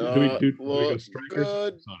do we go strikers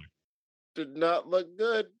good. Sonic? Did not look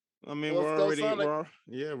good. I mean, we're already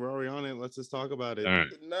on it. Let's just talk about it. All right.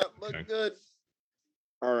 Did not look good.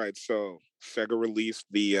 All right, so Sega released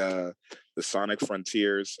the Sonic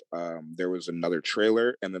Frontiers. There was another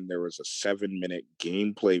trailer, and then there was a 7-minute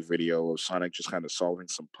gameplay video of Sonic just kind of solving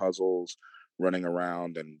some puzzles, running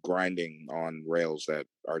around and grinding on rails that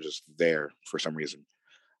are just there for some reason.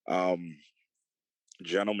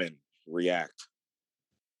 Gentlemen, react.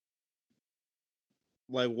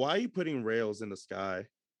 Like, why are you putting rails in the sky?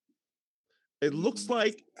 It looks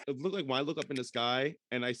like when I look up in the sky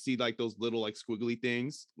and I see like those little like squiggly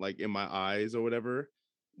things like in my eyes or whatever,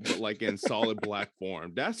 but like in solid black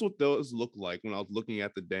form. That's what those look like when I was looking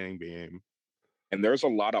at the dang game. And there's a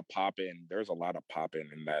lot of pop-in. There's a lot of pop-in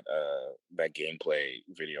in that gameplay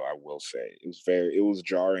video, I will say. It was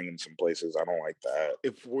jarring in some places. I don't like that.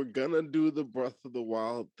 If we're gonna do the Breath of the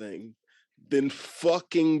Wild thing, then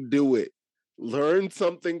fucking do it. Learn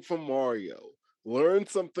something from Mario. Learn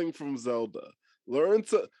something from Zelda. Learn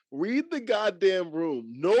to read the goddamn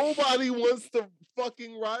room. Nobody wants to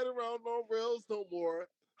fucking ride around on rails no more,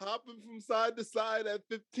 hopping from side to side at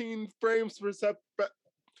 15 frames per second.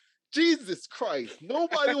 Jesus Christ.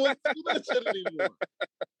 Nobody wants to do that shit anymore.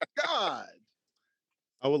 God.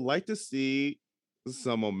 I would like to see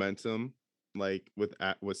some momentum, like with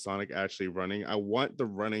Sonic actually running. I want the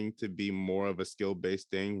running to be more of a skill-based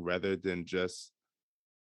thing rather than just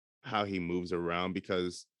how he moves around,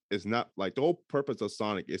 because it's not like the whole purpose of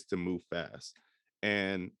Sonic is to move fast.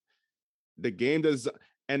 And the game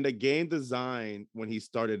design when he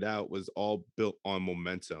started out was all built on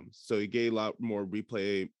momentum. So he gave a lot more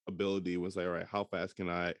replay ability. It was like, all right, how fast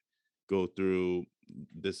can I go through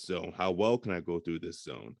this zone? How well can I go through this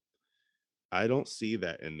zone? I don't see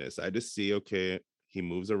that in this. I just see, okay, he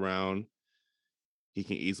moves around. He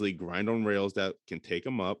can easily grind on rails that can take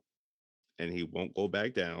him up, and he won't go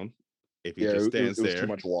back down if he just stands there. Too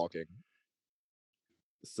much walking.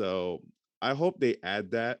 So I hope they add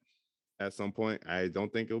that at some point. I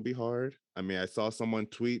don't think it'll be hard. I mean, I saw someone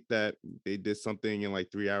tweet that they did something in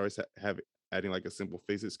like 3 hours, adding like a simple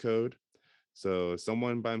physics code. So if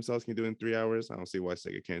someone by themselves can do it in 3 hours, I don't see why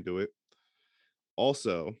Sega can't do it.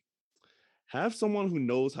 Also, have someone who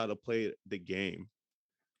knows how to play the game,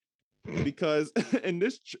 because in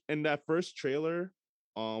that first trailer,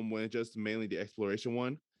 when it's just mainly the exploration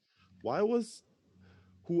one, why was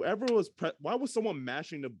someone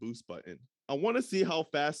mashing the boost button? I want to see how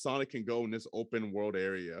fast Sonic can go in this open world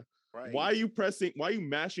area. Right. Why are you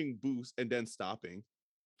mashing boost and then stopping?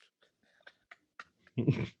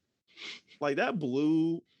 Like that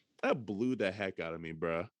blew the heck out of me,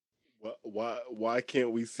 bruh. Why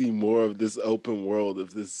can't we see more of this open world if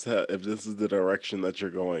this is the direction that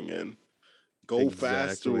you're going in? Go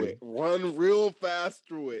fast through it. Run real fast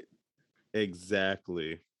through it.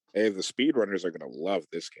 Exactly. Hey, the speedrunners are gonna love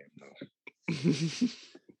this game though.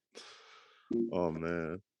 Oh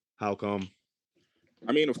man, how come?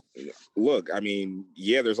 I mean, look,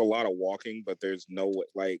 yeah, there's a lot of walking, but there's no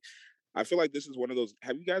like. I feel like this is one of those.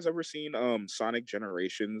 Have you guys ever seen Sonic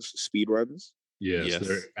Generations speedruns? Yes,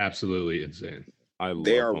 they're absolutely insane.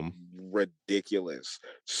 They are ridiculous.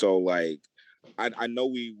 So like, I know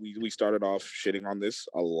we started off shitting on this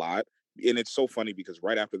a lot, and it's so funny because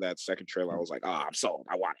right after that second trailer, I was like, I'm sold.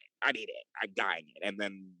 I want it. I need it. I'm dying it. And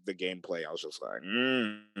then the gameplay, I was just like,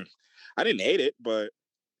 I didn't hate it, but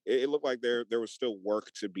it looked like there was still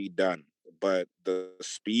work to be done. But the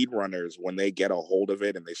speedrunners, when they get a hold of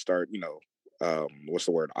it and they start,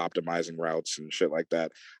 optimizing routes and shit like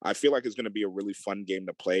that, I feel like it's going to be a really fun game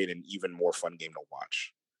to play and an even more fun game to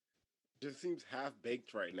watch. It just seems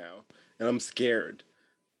half-baked right now, and I'm scared.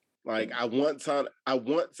 Like, I want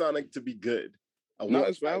Sonic to be good.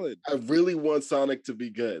 It's valid. I really want Sonic to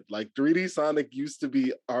be good. Like, 3D Sonic used to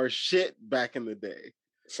be our shit back in the day.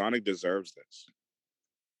 Sonic deserves this.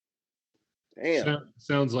 Damn.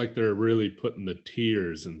 Sounds like they're really putting the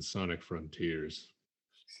tears in Sonic Frontiers.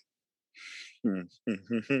 I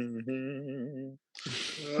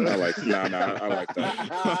like that.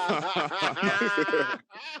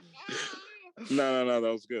 No,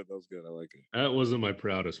 that was good. I like it. That wasn't my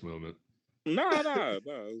proudest moment. No. That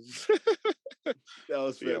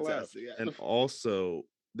was fantastic. And also,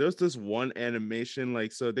 there's this one animation,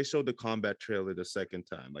 like, so they showed the combat trailer the second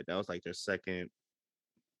time. Like, that was like their second,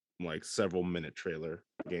 like, several minute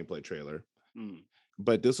gameplay trailer.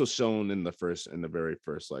 But this was shown in the very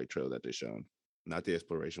first like trailer that they shown, not the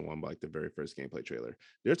exploration one, but like the very first gameplay trailer.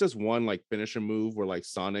 There's just one like finisher move where like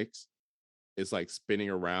Sonic's is like spinning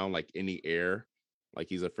around like in the air, like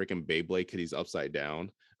he's a freaking Beyblade because he's upside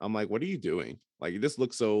down. I'm like, what are you doing? Like, this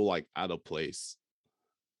looks so like out of place.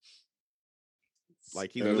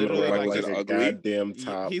 Like he's Spinning literally around like like a a ugly? goddamn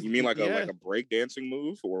top. he's You mean like yeah. a breakdancing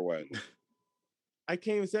move or what? I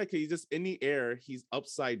can't even say because he's just in the air, he's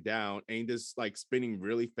upside down, and just like spinning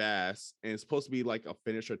really fast. And it's supposed to be like a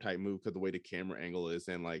finisher type move because the way the camera angle is,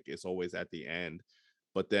 and like it's always at the end.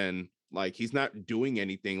 But then like he's not doing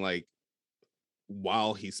anything like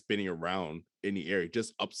while he's spinning around in the air,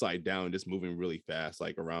 just upside down, just moving really fast,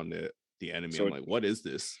 like around the enemy. So- I'm like, what is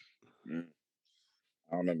this?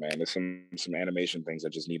 I don't know, man. There's some animation things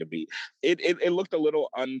that just need to be. It looked a little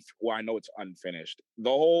well, I know it's unfinished. The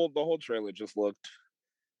whole trailer just looked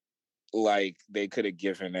like they could have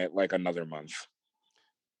given it like another month.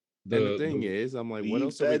 And the thing is, I'm like, what Leave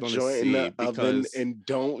else are we that going to joint in see? the oven Because and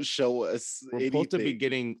don't show us we're supposed to be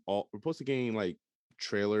anything. getting like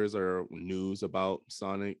trailers or news about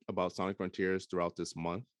Sonic Frontiers throughout this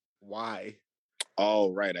month. Why?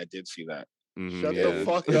 Oh, right, I did see that. Shut yeah. the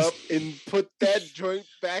fuck up and put that joint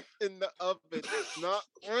back in the oven. It's not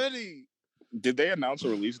ready. Did they announce a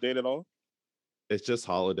release date at all? It's just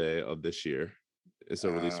holiday of this year. It's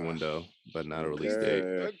a release window, but not a release date.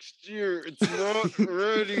 Okay. Next year, it's not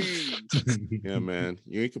ready. Yeah, man,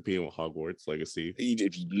 you ain't competing with Hogwarts Legacy.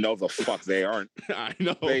 If you know the fuck they aren't. I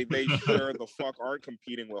know They sure the fuck aren't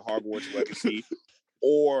competing with Hogwarts Legacy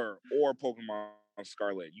or Pokemon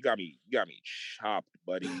Scarlet. You got me chopped,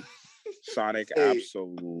 buddy. Sonic, Hey.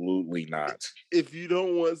 absolutely not. If you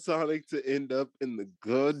don't want Sonic to end up in the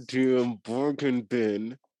goddamn bargain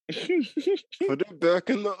bin, put it back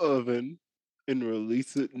in the oven and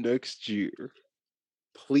release it next year.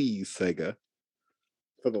 Please, Sega.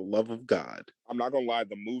 For the love of God. I'm not gonna lie,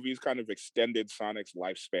 the movies kind of extended Sonic's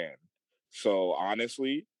lifespan. So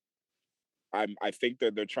honestly, I think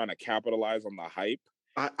that they're trying to capitalize on the hype.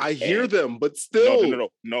 I hear And- them, but still.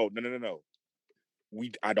 No.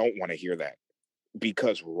 I don't want to hear that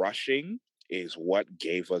because rushing is what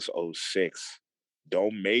gave us 06.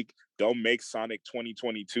 Don't make Sonic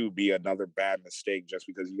 2022 be another bad mistake just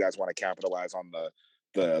because you guys want to capitalize on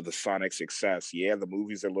the Sonic success. Yeah, the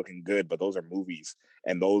movies are looking good, but those are movies,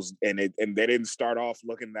 and they didn't start off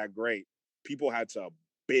looking that great. People had to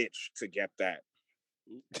bitch to get that.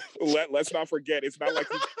 Let's not forget, it's not like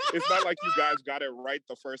you guys got it right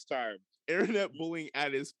the first time. internet bullying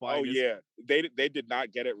at its Oh finest. yeah, they did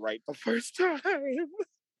not get it right the first time.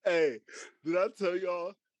 Hey, did I tell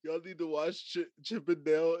y'all? Y'all need to watch Chip and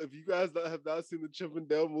Dale. If you guys have not seen the Chip and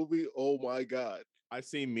Dale movie, oh my God. I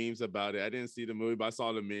seen memes about it. I didn't see the movie, but I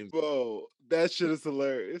saw the memes. Bro, that shit is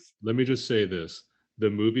hilarious. Let me just say this. The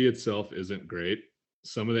movie itself isn't great.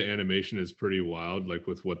 Some of the animation is pretty wild, like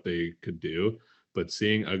with what they could do. But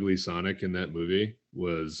seeing Ugly Sonic in that movie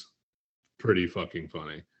was pretty fucking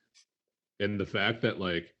funny. And the fact that,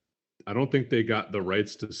 like, I don't think they got the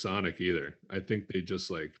rights to Sonic either. I think they just,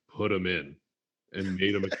 like, put him in and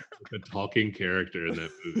made him a talking character in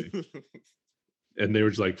that movie. And they were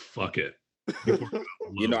just like, fuck it.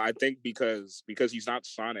 You know, I think because he's not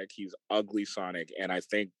Sonic, he's Ugly Sonic, and I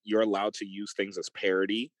think you're allowed to use things as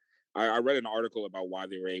parody. I read an article about why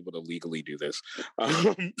they were able to legally do this,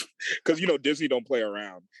 because Disney don't play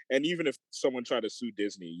around, and even if someone tried to sue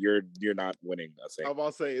Disney, you're not winning a thing. I'm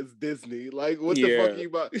about to say it's Disney. Like, what the fuck are you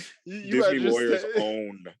about? You Disney just lawyers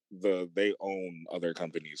own other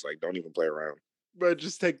companies. Like, don't even play around. Bro,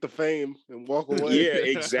 just take the fame and walk away. Yeah,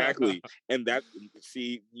 exactly. And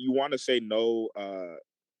you want to say no.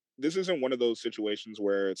 This isn't one of those situations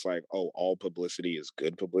where it's like, oh, all publicity is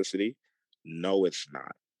good publicity. No, it's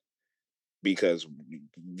not. Because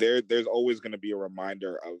there's always going to be a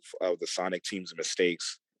reminder of the Sonic team's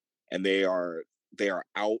mistakes, and they are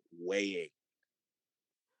outweighing,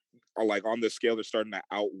 or like on the scale, they're starting to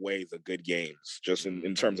outweigh the good games just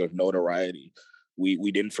in terms of notoriety.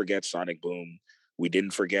 We didn't forget Sonic Boom. We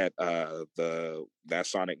didn't forget that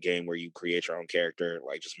Sonic game where you create your own character,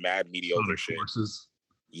 like just mad mediocre Sonic shit. Forces.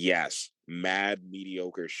 Yes, mad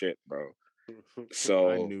mediocre shit, bro. I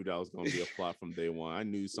So knew that was going to be a plot from day one. I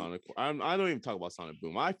knew Sonic. I don't even talk about Sonic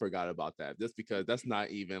Boom. I forgot about that just because that's not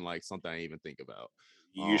even like something I even think about.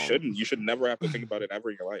 you shouldn't. You should never have to think about it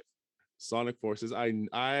ever in your life. Sonic Forces. I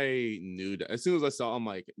knew that as soon as I saw, I'm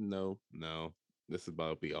like, no, this is about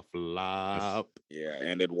to be a flop. Yeah,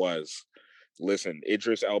 and it was. Listen,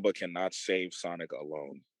 Idris Elba cannot save Sonic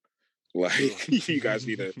alone. Like you guys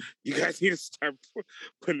need to start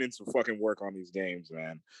putting in some fucking work on these games,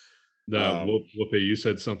 man. Whoopi, you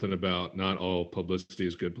said something about not all publicity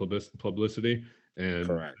is good publicity, and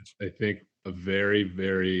Correct. I think a very,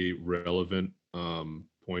 very relevant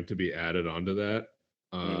point to be added onto that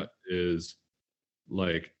is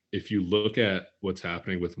like if you look at what's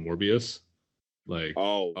happening with Morbius, like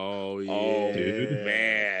Oh yeah, dude,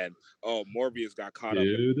 man, Morbius got caught up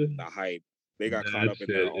in dude, the hype. They got caught that up in shit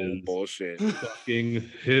their own is bullshit. fucking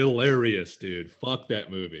hilarious, dude. Fuck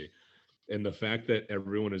that movie. And the fact that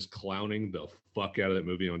everyone is clowning the fuck out of that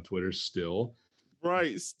movie on Twitter still.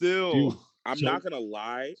 right? Still, Dude, I'm not gonna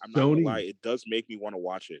lie. It does make me want to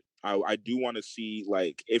watch it. I do want to see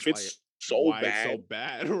like if it's why it's so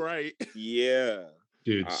bad, right? Yeah,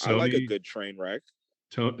 dude. I like a good train wreck.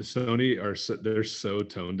 Sony they're so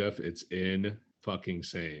tone deaf. It's in fucking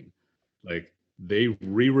sane. Like they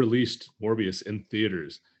re-released Morbius in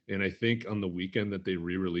theaters, and I think on the weekend that they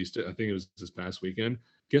re-released it, I think it was this past weekend.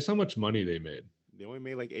 Guess how much money they made? They only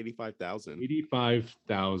made like 85,000.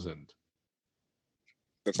 85,000.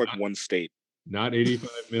 That's like one state. Not 85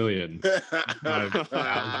 million.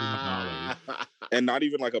 $5,000. And not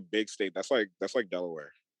even like a big state. That's like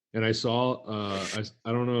Delaware. And I saw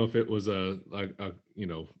I don't know if it was a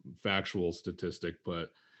factual statistic,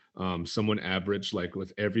 but someone averaged like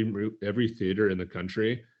with every theater in the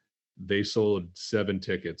country, they sold 7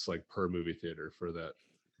 tickets like per movie theater for that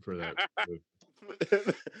movie.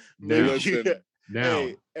 Now,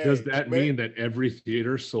 does that mean that every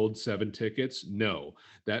theater sold 7 tickets? No.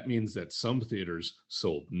 That means that some theaters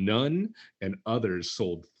sold none and others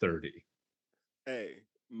sold 30. Hey,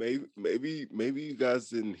 maybe you guys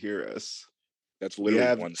didn't hear us. That's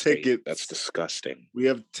literally one ticket. That's disgusting. We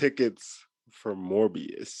have tickets for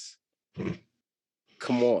Morbius.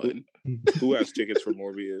 Come on. Who has tickets for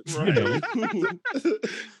Morbius? Right.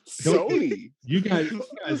 Sony. You guys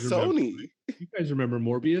Sony. You guys remember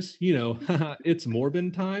Morbius? It's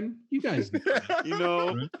Morbin time. You guys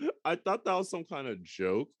I thought that was some kind of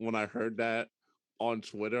joke when I heard that on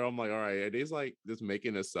Twitter. I'm like, all right, are they like just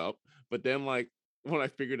making this up? But then like when I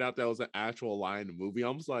figured out that was an actual line in the movie, I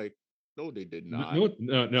was like, no, they did not.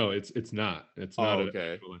 No, it's not. It's not.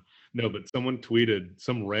 Okay. No, but some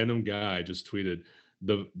random guy just tweeted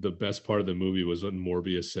the best part of the movie was when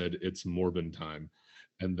Morbius said it's Morbin time.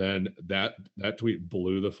 And then that tweet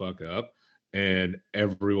blew the fuck up. And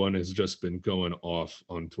everyone has just been going off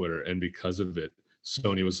on Twitter. And because of it,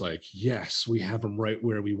 Sony was like, yes, we have them right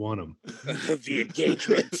where we want them. The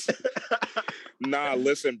engagements. Nah,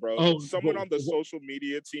 listen, bro. Someone on the social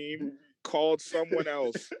media team called someone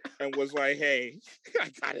else and was like, hey, I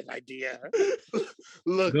got an idea.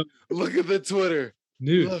 Look at the Twitter.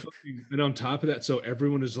 Dude, and on top of that, so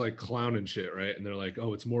everyone is like clowning shit, right? And they're like,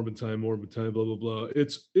 oh, it's Morbin time, blah, blah, blah.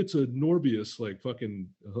 It's a Norbius, like fucking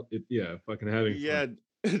having fun.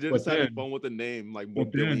 They're just having fun with the name, like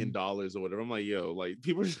 $1 billion or whatever. I'm like, yo, like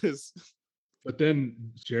people just. But then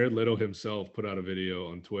Jared Leto himself put out a video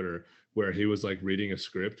on Twitter where he was like reading a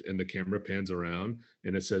script and the camera pans around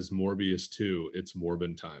and it says Morbius 2, it's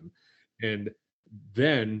Morbin time. And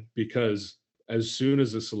then because as soon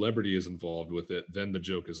as a celebrity is involved with it, then the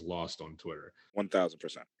joke is lost on Twitter.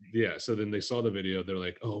 1,000%. Yeah. So then they saw the video. They're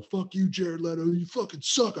like, oh, fuck you, Jared Leto. You fucking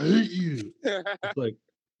suck. I hate you. It's like,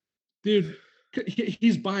 dude,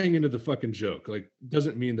 he's buying into the fucking joke. Like,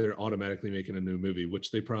 doesn't mean they're automatically making a new movie,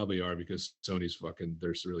 which they probably are because Sony's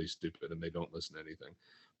they're really stupid and they don't listen to anything.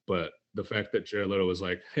 But the fact that Jared Leto was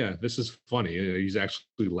like, yeah, this is funny. He's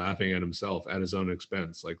actually laughing at himself at his own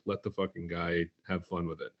expense. Like, let the fucking guy have fun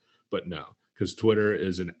with it. But no. Because Twitter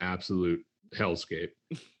is an absolute hellscape.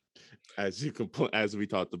 As we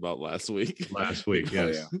talked about last week. Yes. Oh,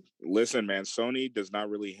 yeah. Listen, man, Sony does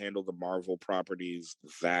not really handle the Marvel properties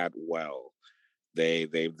that well. They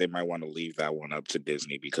might want to leave that one up to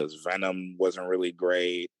Disney because Venom wasn't really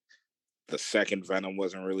great. The second Venom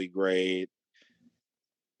wasn't really great.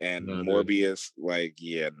 And Morbius, like,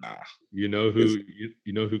 yeah, nah. You know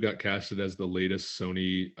who got casted as the latest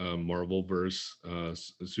Sony Marvel verse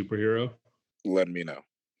superhero? Let me know.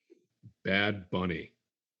 Bad Bunny.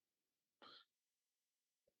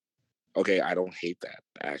 Okay, I don't hate that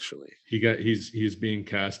actually. He's being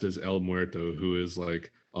cast as El Muerto, who is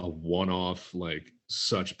like a one-off, like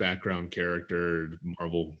such background character.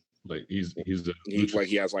 Marvel, like he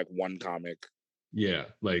has like one comic. Yeah,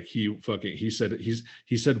 like he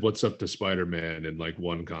said what's up to Spider-Man in like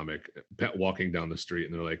one comic, walking down the street,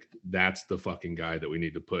 and they're like, that's the fucking guy that we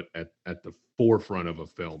need to put at the forefront of a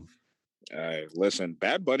film. Listen,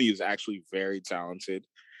 Bad Bunny is actually very talented.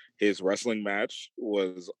 His wrestling match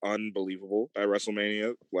was unbelievable at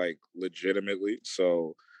WrestleMania, like legitimately.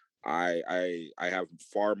 So I have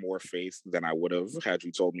far more faith than I would have had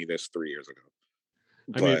you told me this 3 years ago.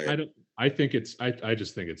 I mean, But I think it's. I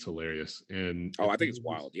just think it's hilarious. And I if think it's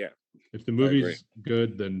wild. Yeah. If the agree. movie's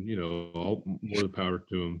good, then all more the power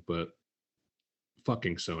to them. But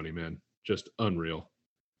fucking Sony, man, just unreal.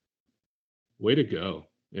 Way to go!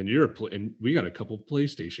 And and we got a couple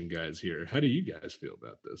PlayStation guys here. How do you guys feel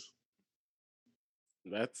about this?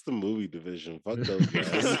 That's the movie division. Fuck those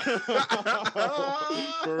guys.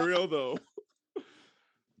 For real though.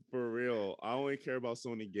 For real. I only care about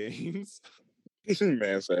Sony games.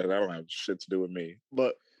 Man said I don't have shit to do with me.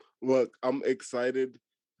 But look, I'm excited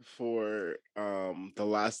for the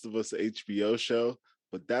Last of Us HBO show,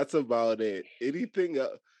 but that's about it. Anything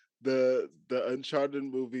the Uncharted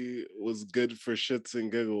movie was good for shits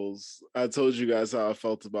and giggles. I told you guys how I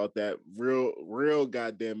felt about that. Real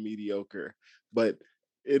goddamn mediocre. But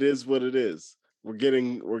it is what it is. We're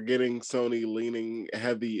getting Sony leaning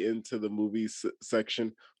heavy into the movie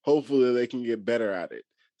section. Hopefully they can get better at it.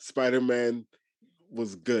 Spider-Man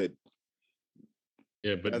was good.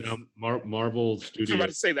 Yeah, but now Marvel I'm Studios. about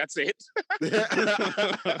to say that's it.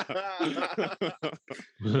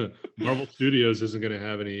 Marvel Studios isn't going to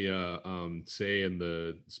have any say in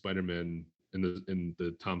the Spider-Man in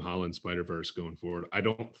the Tom Holland Spider-Verse going forward. I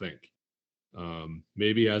don't think.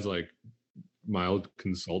 Maybe as like mild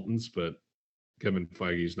consultants, but Kevin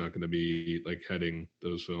Feige's not going to be like heading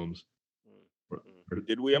those films.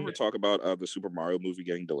 Did we ever talk about the Super Mario movie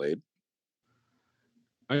getting delayed?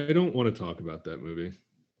 I don't want to talk about that movie.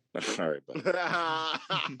 All right, but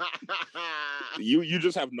you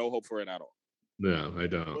just have no hope for it at all. No, I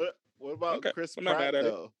don't. What about Okay, Chris I'm not Pratt mad at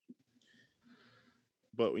it. though?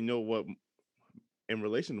 But we know what in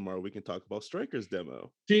relation to Mario, we can talk about Striker's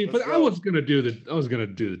demo. See, Let's but go. I was gonna do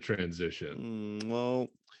the transition. Well,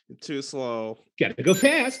 too slow. Gotta go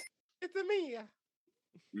fast. It's a me.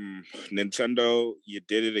 Nintendo, you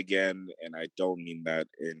did it again, and I don't mean that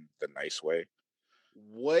in the nice way.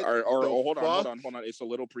 What? Or the hold fuck? on. It's a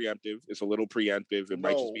little preemptive. It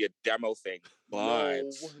might just No. be a demo thing. But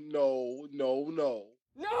No.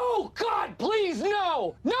 No, God, please,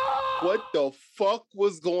 no! No! What the fuck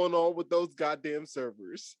was going on with those goddamn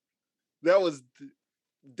servers? That was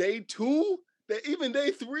day 2? Even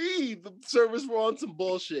day 3, the servers were on some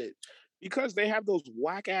bullshit. because they have those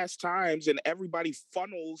whack ass times and everybody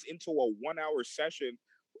funnels into a 1 hour session,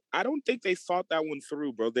 I don't think they thought that one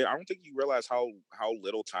through, bro. I don't think you realize how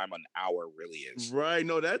little time an hour really is. Right.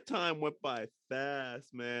 No, that time went by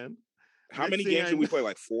fast, man. How Next many thing games I did we know- play?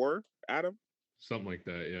 Like 4, Adam? Something like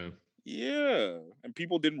that, yeah. Yeah. And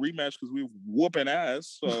people didn't rematch because we were whooping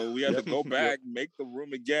ass. So we had to go back, make the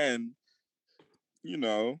room again. You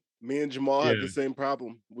know, Me and Jamal had Yeah. the same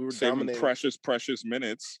problem. We were saving dominating. precious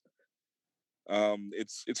minutes.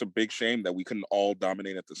 It's a big shame that we couldn't all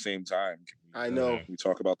dominate at the same time. I know. Can we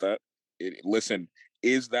talk about that? Listen,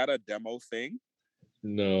 is that a demo thing?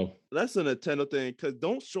 No. That's a Nintendo thing, because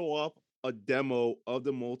don't show off a demo of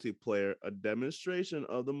the multiplayer, a demonstration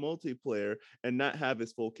of the multiplayer, and not have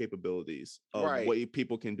its full capabilities of Right. what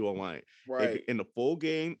people can do online. Right. In the full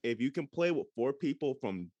game, if you can play with 4 people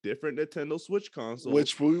from different Nintendo Switch consoles,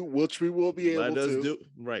 Which we will be able let us to.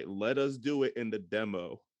 let us do it in the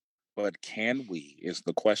demo. But can we is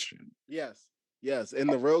the question. Yes. In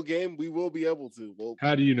the real game, we will be able to. Well,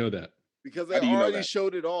 How do you know that? because How they do you know already that?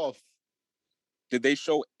 showed it off. Did they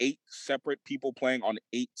show 8 separate people playing on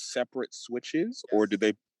 8 separate Switches? Or Yes. did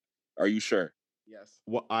they? Are you sure? Yes.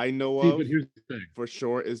 What I know See, of but here's the thing. for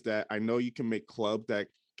sure is that I know you can make clubs that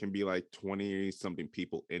can be like 20 something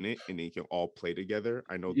people in it, and they can all play together.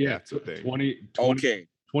 I know Yeah, that's a thing. 20 Okay.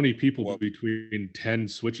 20 people Well- between 10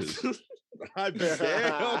 switches. I'd be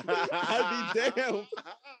damned. I'd be damned.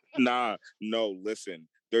 Nah, no, listen.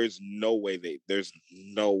 There's no way they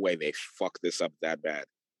fuck this up that bad.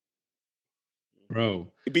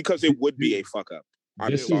 Bro, Because it would be a fuck up.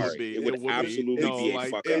 I'm This is- sorry. It would absolutely be a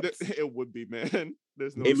fuck up. It would be, man.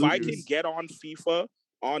 There's no If I can excuse. get on FIFA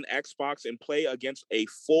on Xbox and play against a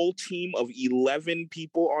full team of 11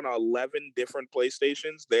 people on 11 different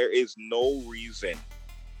PlayStations, there is no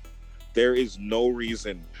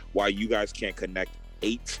reason why you guys can't connect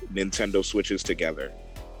 8 Nintendo Switches together.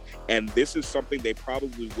 And this is something they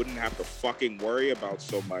probably wouldn't have to fucking worry about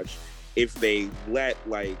so much if they let,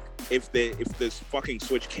 like, if this fucking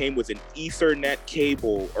Switch came with an Ethernet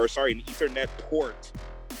cable, or sorry, an Ethernet port,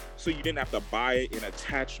 so you didn't have to buy an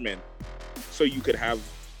attachment so you could have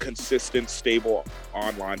consistent, stable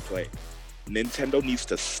online play. Nintendo needs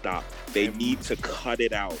to stop. They need to cut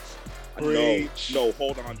it out. Preach. No,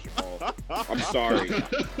 hold on, Jamal. I'm sorry.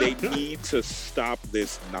 They need to stop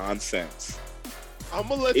this nonsense. I'm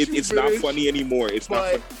gonna let you It's not finish. funny anymore. It's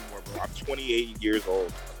not but- funny anymore, bro. I'm 28 years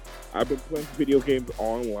old. I've been playing video games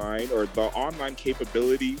online, or the online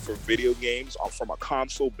capability for video games from a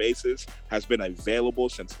console basis has been available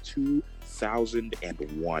since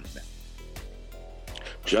 2001.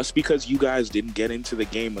 Just because you guys didn't get into the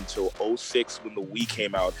game until 06 when the Wii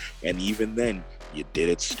came out, and even then, you did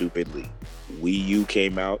it stupidly. Wii U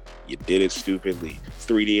came out, you did it stupidly.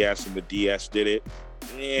 3DS and the DS did it.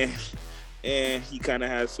 You kind of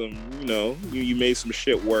had some, you made some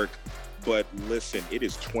shit work. But listen, it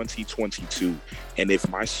is 2022, and if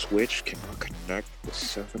my Switch cannot connect with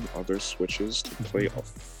 7 other Switches to play a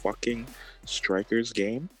fucking Strikers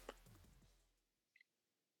game,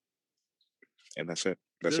 and that's it.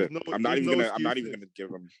 That's it. I'm not even gonna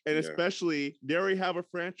give them. And especially, they already have a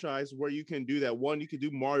franchise where you can do that. One, you can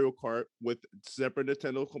do Mario Kart with separate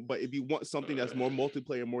Nintendo, but if you want something that's more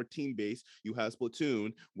multiplayer, more team based, you have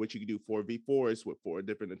Splatoon, which you can do 4v4s with 4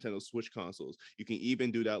 different Nintendo Switch consoles. You can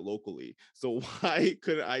even do that locally. So why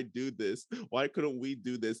couldn't I do this? Why couldn't we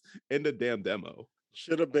do this in the damn demo?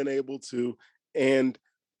 Should have been able to, and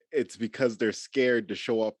it's because they're scared to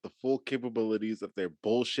show off the full capabilities of their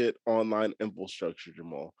bullshit online infrastructure,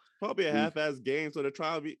 Jamal. Probably a half-ass game, so they're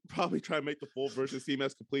probably try to make the full version seem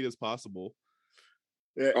as complete as possible.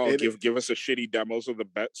 Yeah, give us a shitty demo so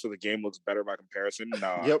the game looks better by comparison.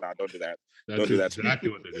 Nah, don't do that. Don't do that. Exactly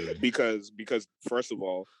what they're doing. Because first of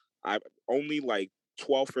all, I only like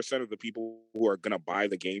 12% of the people who are gonna buy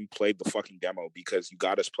the game played the fucking demo because you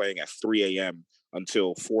got us playing at 3 a.m.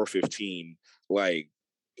 until 4:15. Like,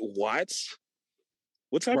 what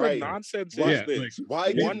type of nonsense is this?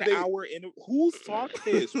 Why 1 hour in? Who thought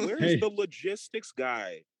this? Where's the logistics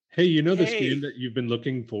guy? Hey, this game that you've been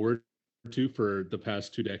looking forward to for the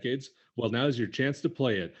past 2 decades? Well, now is your chance to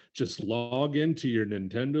play it. Just log into your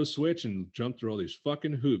Nintendo Switch and jump through all these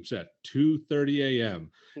fucking hoops at 2:30 a.m.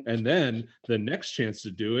 And then the next chance to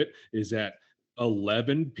do it is at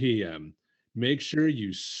 11 p.m. Make sure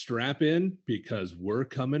you strap in because we're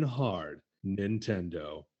coming hard.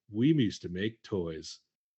 Nintendo. We used to make toys.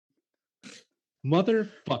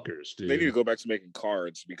 Motherfuckers, dude. They need to go back to making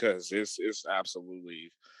cards because it's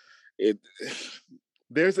absolutely it.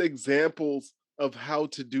 There's examples of how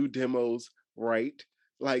to do demos right,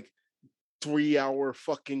 like 3-hour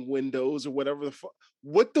fucking windows or whatever the fuck.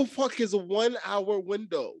 What the fuck is a 1 hour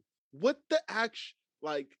window? What the actual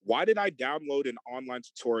like? Why did I download an online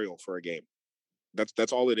tutorial for a game?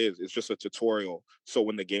 That's all it is. It's just a tutorial. So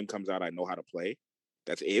when the game comes out, I know how to play.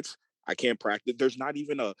 That's it. I can't practice. There's not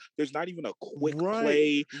even a quick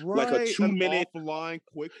play, like a 2-minute offline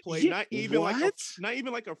quick play. Not even like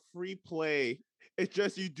a free play. It's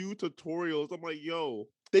just you do tutorials. I'm like, yo.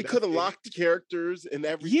 They could have locked characters and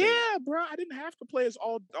everything. Yeah, bro. I didn't have to play as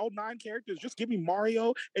all 9 characters. Just give me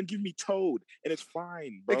Mario and give me Toad, and it's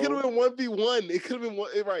fine, bro. It could have been 1v1. It could have been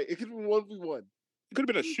right. It could have been 1v1. It could have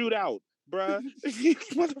been a shootout, bruh. These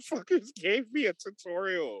motherfuckers gave me a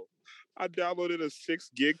tutorial. I downloaded a 6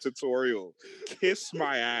 gig tutorial. Kiss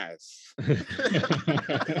my ass.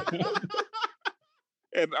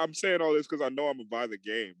 And I'm saying all this because I know I'm gonna buy the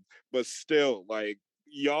game, but still, like,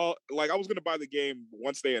 y'all, like, I was gonna buy the game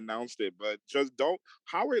once they announced it, but just don't.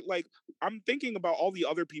 Howard, like, I'm thinking about all the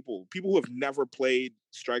other people who have never played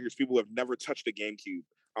Strikers, people who have never touched a GameCube.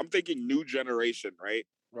 I'm thinking new generation, right?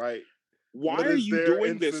 Right. Why are you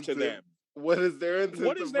doing this to them? What is their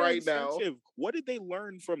incentive right now? What did they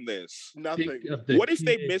learn from this? Nothing. What if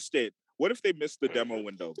they missed it? What if they missed the demo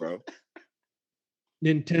window, bro?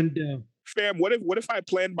 Nintendo. Fam, what if I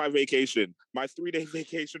planned my vacation, my 3-day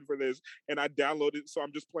vacation for this, and I downloaded, so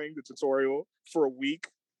I'm just playing the tutorial for a week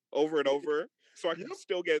over and over, so I can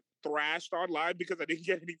still get thrashed online because I didn't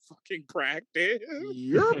get any fucking practice?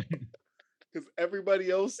 Yep. Because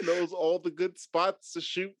everybody else knows all the good spots to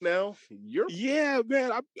shoot now. Yeah,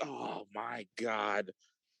 man. Oh my God.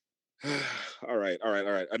 All right.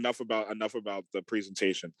 Enough about the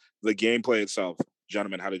presentation. The gameplay itself,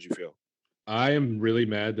 gentlemen. How did you feel? I am really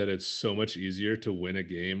mad that it's so much easier to win a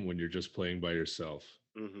game when you're just playing by yourself.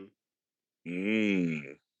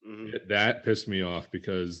 That pissed me off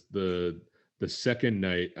because the second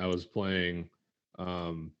night I was playing,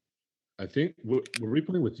 I think were we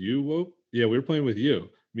playing with you, Wope? Yeah, we were playing with you.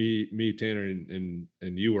 Me, Tanner, and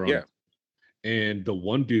you were on. Yeah. And the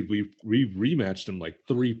one dude, we rematched him like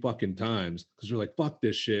 3 fucking times because we're like, fuck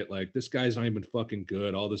this shit. Like, this guy's not even fucking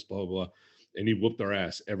good. All this blah, blah, blah. And he whooped our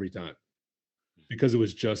ass every time because it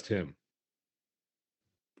was just him.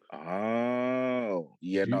 Oh,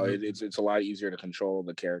 yeah. No, it's a lot easier to control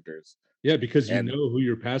the characters. Yeah, because you know who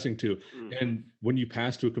you're passing to. And when you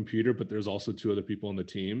pass to a computer, but there's also 2 other people on the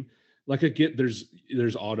team, like I get there's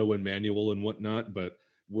auto and manual and whatnot, but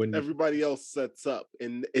when everybody else sets up,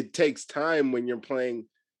 and it takes time when you're playing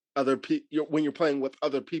other people when you're playing with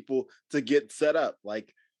other people to get set up.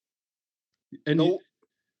 Like, And no,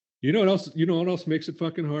 you know what else? You know what else makes it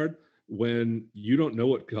fucking hard? When you don't know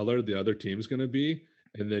what color the other team's gonna be,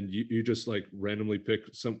 and then you just like randomly pick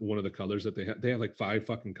one of the colors that they have. They have like 5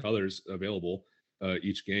 fucking colors available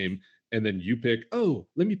each game, and then you pick. Oh,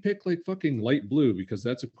 let me pick like fucking light blue because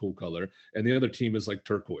that's a cool color, and the other team is like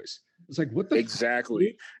turquoise. It's like what the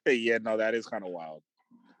Exactly. Yeah, no, that is kind of wild.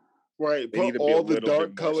 right? They need Put to be a all the little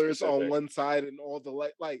dark bit more colors on specific. one side and all the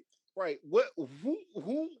light. Like, right? What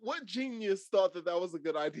genius thought that was a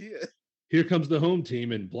good idea? Here comes the home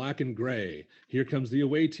team in black and gray. Here comes the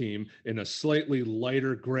away team in a slightly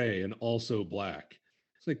lighter gray and also black.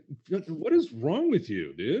 It's like, what is wrong with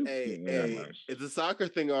you, dude? Hey, it's a soccer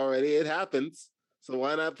thing already. It happens. So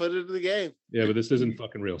why not put it in the game? Yeah, but this isn't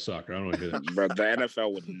fucking real soccer. I don't want to hear that. Bro, the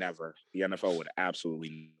NFL would never. The NFL would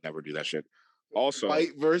absolutely never do that shit. Also,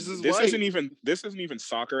 white versus this white. isn't even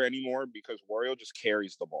soccer anymore because Wario just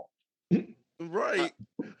carries the ball. Right.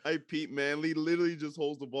 Pete Manley literally just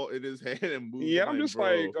holds the ball in his hand and moves. Yeah, I'm just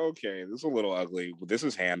like, okay, this is a little ugly. This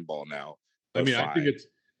is handball now. I mean, I think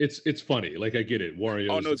it's funny. Like, I get it.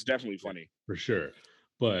 Wario. Oh no, it's definitely funny for sure.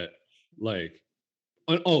 But like,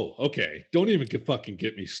 oh, okay. Don't even fucking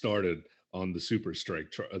get me started on the super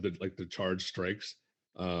strike, the charge strikes.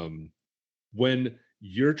 When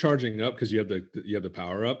you're charging up because you have the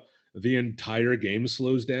power up, the entire game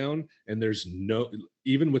slows down, and there's no,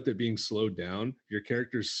 even with it being slowed down, your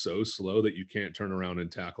character's so slow that you can't turn around and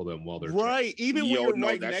tackle them while they're right. Even when you're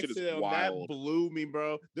right that next to them, wild. That blew me,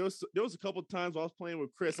 bro. There was a couple times I was playing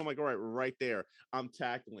with Chris. I'm like, all right there. I'm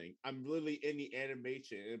tackling. I'm literally in the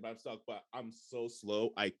animation and I'm stuck, but I'm so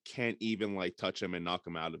slow. I can't even like touch him and knock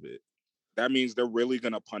him out of it. That means they're really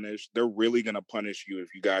gonna punish you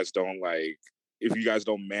if you guys don't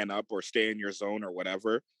man up or stay in your zone or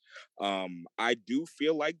whatever. I do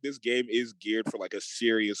feel like this game is geared for like a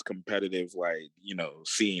serious competitive, like,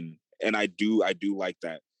 scene. And I do like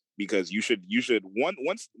that because you should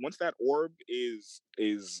once that orb is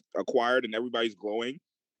acquired and everybody's glowing,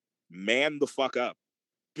 man the fuck up.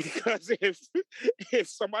 Because if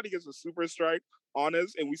somebody gets a super strike on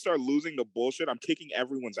us and we start losing the bullshit, I'm kicking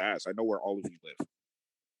everyone's ass. I know where all of you live.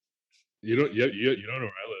 You don't know where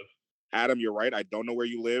I live. Adam, you're right. I don't know where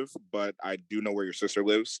you live, but I do know where your sister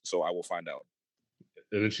lives, so I will find out.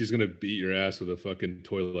 And then she's gonna beat your ass with a fucking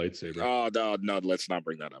toy lightsaber. Oh no, let's not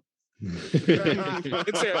bring that up. No. I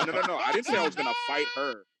didn't say I was gonna fight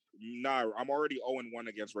her. No, I'm already 0-1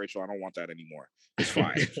 against Rachel. I don't want that anymore. It's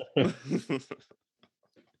fine.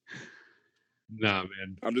 Nah,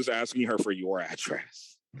 man. I'm just asking her for your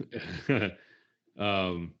address.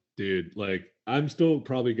 Dude, like, I'm still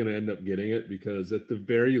probably gonna end up getting it because at the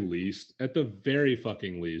very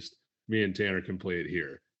fucking least, me and Tanner can play it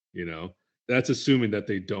here. That's assuming that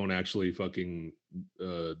they don't actually fucking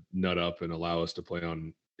nut up and allow us to play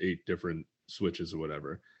on 8 different switches or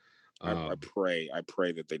whatever. I pray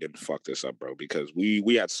that they didn't fuck this up, bro, because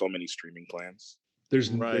we had so many streaming plans.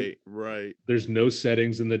 There's right. There's no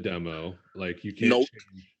settings in the demo. Like, you can't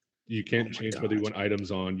change whether you want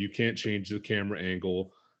items on. You can't change the camera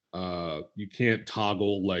angle. You can't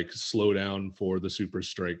toggle like slow down for the super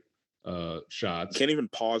strike shots. You can't even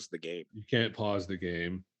pause the game. You can't pause the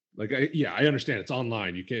game. Like, I understand it's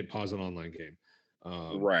online. You can't pause an online game.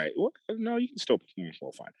 Right. Well, no, you can still.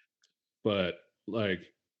 Well, fine. But like,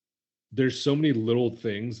 there's so many little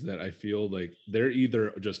things that I feel like they're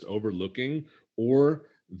either just overlooking or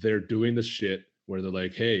they're doing the shit where they're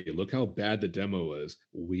like, hey, look how bad the demo is.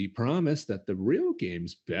 We promise that the real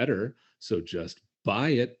game's better, so just buy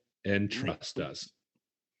it and trust us.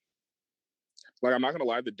 Like, I'm not gonna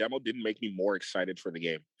lie, the demo didn't make me more excited for the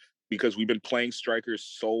game because we've been playing Strikers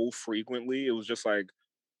so frequently. It was just like,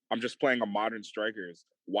 I'm just playing a modern Strikers.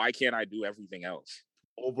 Why can't I do everything else?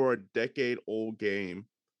 Over a decade-old game.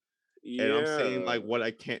 Yeah. And I'm saying like what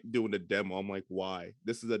I can't do in the demo. I'm like, why?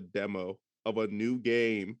 This is a demo of a new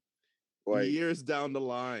game, like years down the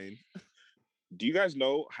line. Do you guys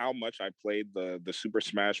know how much I played the Super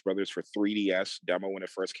Smash Brothers for 3DS demo when it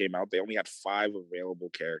first came out? They only had 5 available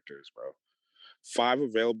characters, bro. 5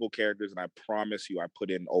 available characters, and I promise you, I put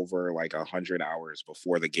in over like 100 hours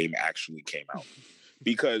before the game actually came out.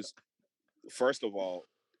 Because, first of all,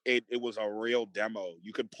 it was a real demo.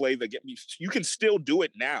 You could play the game. You can still do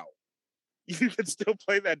it now. You can still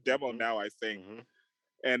play that demo now, I think. Mm-hmm.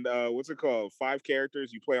 And what's it called? 5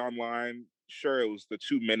 characters. You play online. Sure, it was the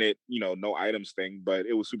 2-minute, no items thing, but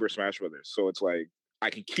it was Super Smash Brothers. So it's like, I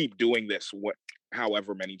can keep doing this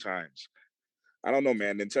however many times. I don't know,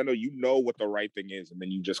 man. Nintendo, you know what the right thing is, and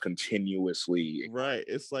then you just continuously. Right.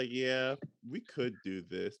 It's like, yeah, we could do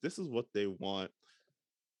this. This is what they want.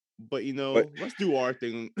 But let's do our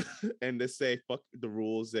thing and let's say fuck the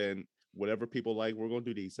rules and whatever people like, we're gonna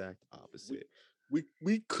do the exact opposite.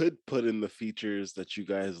 We could put in the features that you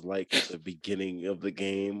guys like at the beginning of the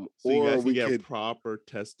game, So you or guys we can get could a proper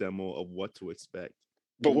test demo of what to expect.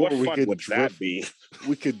 But or what we fun could would that be?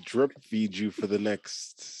 we could drip feed you for the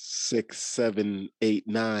next 6, 7, 8,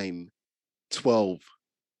 9, 12,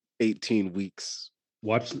 18 weeks.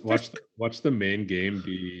 Watch the main game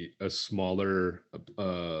be a smaller.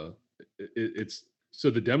 It's so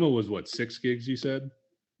the demo was what, 6 gigs? You said.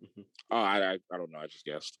 Oh, I don't know. I just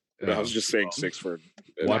guessed. I was just saying 6 for.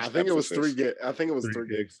 Watch I think it was emphasis. 3 gigs. I think it was 3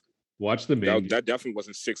 gigs. Watch the main. That definitely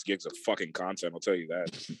wasn't 6 gigs of fucking content. I'll tell you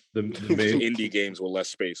that. the main Indie games with less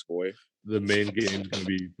space, boy. the main game's gonna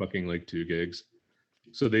be fucking like 2 gigs.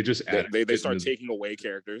 So they just add. They start taking away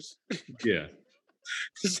characters. Yeah.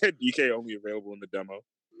 Said DK only available in the demo.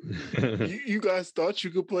 You guys thought you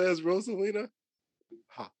could play as Rosalina?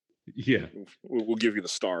 Ha. Yeah. We'll give you the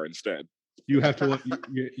star instead. You have to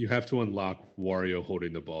you have to unlock Wario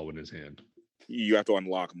holding the ball in his hand. You have to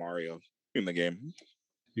unlock Mario in the game.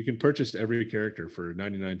 You can purchase every character for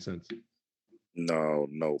 99 cents. No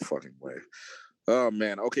fucking way. Oh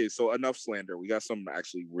man. Okay, so enough slander. We got something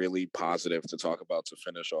actually really positive to talk about to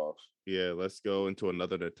finish off. Yeah, let's go into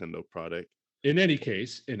another Nintendo product. In any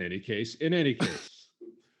case. In All any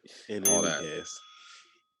that. case.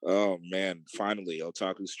 Oh man, finally,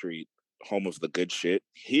 Otaku Street, home of the good shit.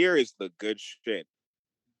 Here is the good shit.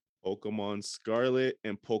 Pokemon Scarlet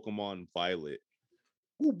and Pokemon Violet.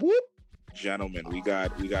 Whoop, whoop. Gentlemen, we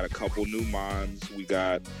got a couple new mons. We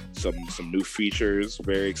got some new features,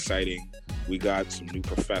 very exciting. We got some new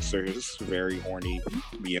professors, very horny,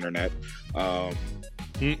 the internet.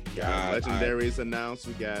 Legendaries announced.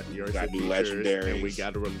 We got your new features, legendaries. and we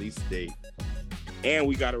got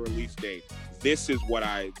a release date. This is what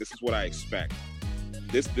I expect.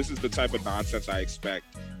 This is the type of nonsense I expect.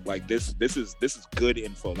 Like this is good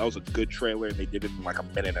info. That was a good trailer, and they did it in like a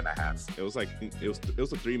minute and a half. It was a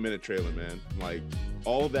 3-minute trailer, man. Like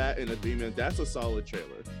all that in a 3 minute. That's a solid trailer.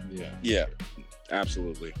 Yeah,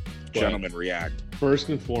 absolutely. Gentlemen, react. First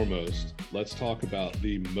and foremost, let's talk about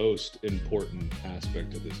the most important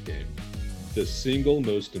aspect of this game. The single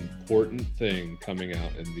most important thing coming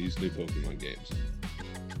out in these new Pokemon games.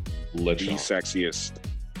 The Lechonk. sexiest.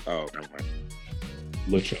 Oh, never mind.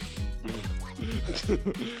 Lechonk.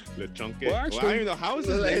 Lechonk. Well, I don't even know how is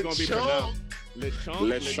this name gonna be pronounced.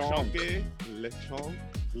 Lechonk. Lechonk.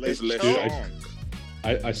 It's Lechonk.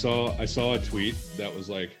 Lechonk. I saw a tweet that was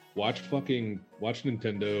like, watch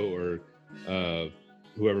Nintendo or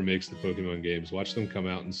whoever makes the Pokemon games, watch them come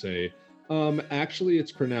out and say, actually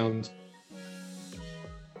it's pronounced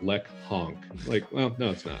Lek Honk. Like, well,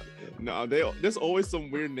 no, it's not. No, there's always some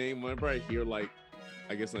weird name whenever I hear like,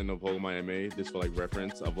 I guess I know Pokemon anime, just for like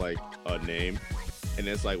reference of like a name, and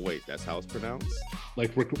it's like, wait, that's how it's pronounced?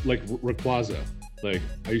 Like Rayquaza. Like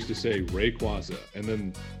I used to say Rayquaza, and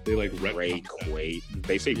then they like Rayquaza.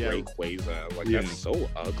 They say Rayquaza. Like Yeah. that's so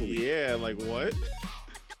ugly. Yeah, like what?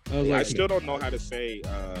 I was I like, still don't know how to say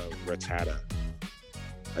Rattata.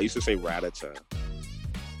 I used to say Rattata.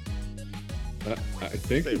 I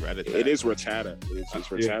think Say Rattata. It is Rattata. It's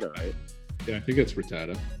Rattata, right? yeah, I think it's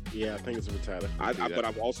Rattata. Yeah, I think it's a Rattata. But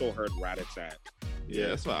I've also heard Rattata. Yeah,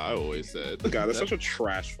 that's what I always said. God, that's such a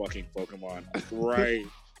trash fucking Pokemon. Right.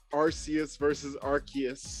 Arceus versus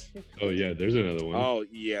Arceus. Oh yeah, there's another one. Oh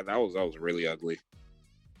yeah, that was really ugly.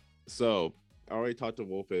 So I already talked to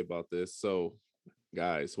Wolfe about this. So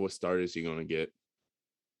guys, what starters you gonna get?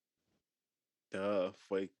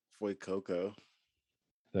 Foi Coco.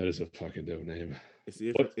 That is a fucking dope name.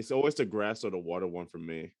 It's always the grass or the water one for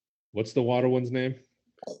me. What's the water one's name?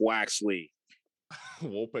 Quaxley.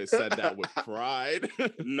 Wolfe said that with pride.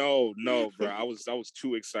 No, bro. I was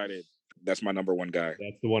too excited. That's my number one guy.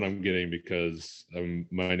 That's the one I'm getting because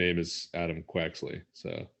my name is Adam Quaxley.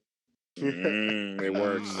 So It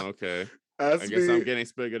works. Okay. I I guess I'm getting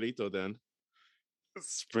Spaghettito then.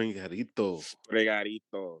 Springarito.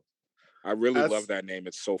 Regarito. I really That's- love that name.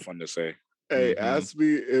 It's so fun to say. Hey, Mhm. ask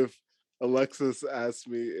me if Alexis asked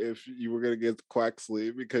me if you were gonna get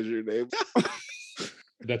Quaxley because your name.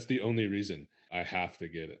 that's the only reason I have to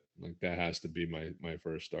get it. Like that has to be my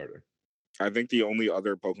first starter. I think the only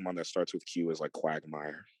other Pokemon that starts with Q is like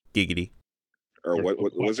Quagmire. Giggity. Or Or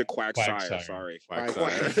what was it? Quagsire. Quagsire. Sorry.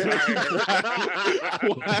 Quagmire.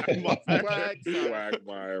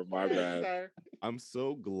 My bad. I'm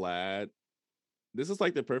so glad. This is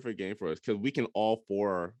like the perfect game for us because we can all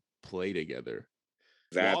four play together.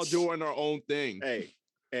 We're all That's doing our own thing.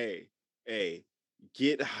 Hey,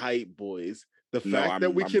 get hype, boys. The No, fact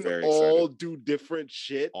that we I'm can very all excited. do different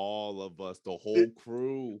shit. All of us, the whole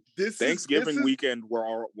crew. Thanksgiving weekend, we're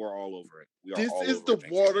all over it. We are This all is over the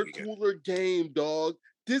Thanksgiving water weekend. cooler game, dog.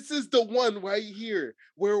 This is the one right here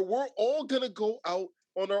where we're all gonna go out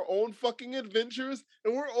on our own fucking adventures,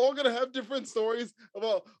 and we're all gonna have different stories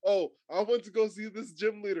about. Oh, I went to go see this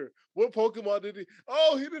gym leader. What Pokemon did he?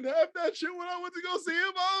 Oh, he didn't have that shit when I went to go see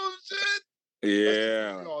him. Oh shit! That's just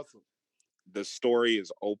Yeah, gonna be awesome. the story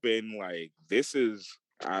is open. Like this is,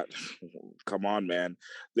 come on, man.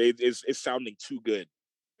 It's sounding too good.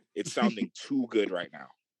 It's sounding too good right now.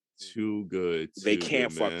 Too good. They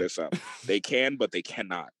can't good, fuck man. this up. They can, but they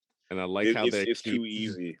cannot. And I like how it's too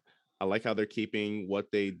easy. I like how they're keeping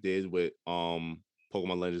what they did with Pokemon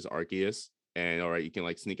Legends Arceus. And all right, you can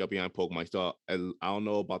like sneak up behind Pokemon. So I don't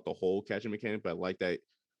know about the whole catching mechanic, but I like that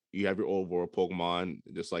you have your overworld Pokemon,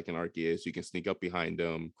 just like in Arceus. You can sneak up behind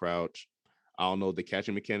them, crouch. I don't know if the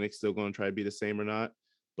catching mechanic's still going to try to be the same or not,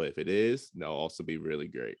 but if it is, that'll also be really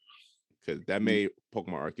great because that made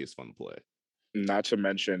Pokemon Arceus fun to play. Not to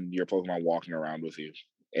mention your Pokemon walking around with you.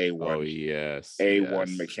 A1. Oh yes.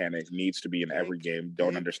 A1 mechanic needs to be in every game.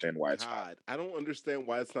 Don't understand why it's not. I don't understand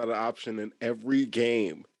why it's not an option in every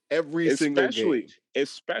game. Every single game.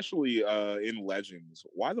 Especially in Legends.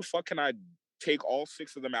 Why the fuck can I take all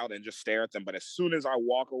 6 of them out and just stare at them? But as soon as I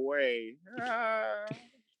walk away,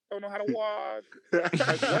 don't know how to walk.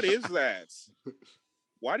 Like, what is that?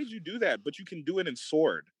 Why did you do that? But you can do it in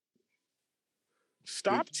Sword.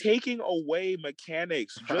 Stop taking away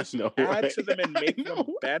mechanics. Just add to them and make them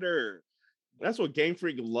better. That's what Game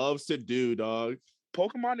Freak loves to do, dog.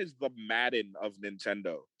 Pokemon is the Madden of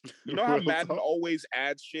Nintendo. You know how Madden always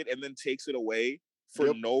adds shit and then takes it away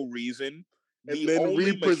for no reason? And then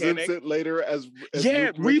represents it later as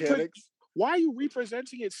mechanics. Why are you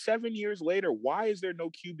representing it 7 years later? Why is there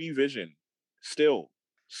no QB vision? Still.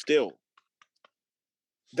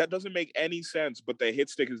 That doesn't make any sense, but the hit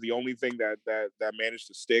stick is the only thing that managed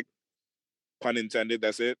to stick. Pun intended.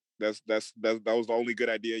 That's it. That was the only good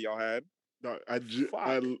idea y'all had. No,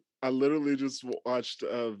 I literally just watched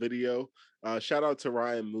a video. Shout out to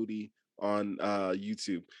Ryan Moody on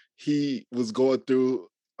YouTube. He was going through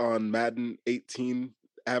on Madden 18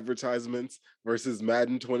 advertisements versus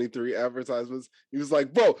Madden 23 advertisements. He was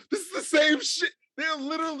like, "Bro, this is the same shit. They're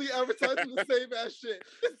literally advertising the same ass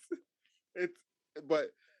shit."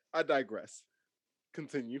 But I digress.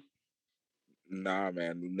 Continue. Nah,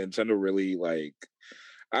 man. Nintendo really, like,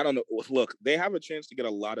 I don't know. Look, they have a chance to get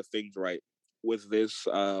a lot of things right with this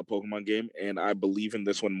Pokemon game, and I believe in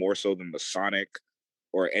this one more so than the Sonic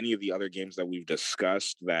or any of the other games that we've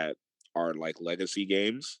discussed that are like legacy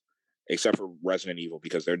games, except for Resident Evil,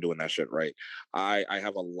 because they're doing that shit right. I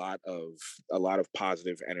have a lot of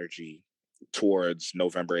positive energy towards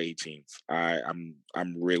November 18th. I'm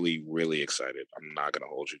really, really excited. I'm not gonna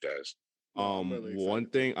hold you guys. Really one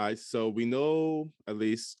thing we know, at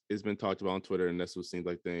least it's been talked about on Twitter, and that's what seems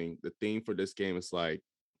like the theme for this game is like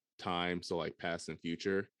time, so like past and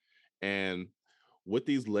future. And with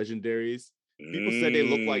these legendaries, people said they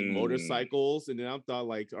look like motorcycles, and then I thought,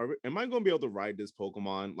 like, am I going to be able to ride this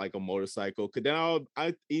Pokemon like a motorcycle? Because then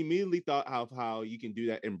I immediately thought of how you can do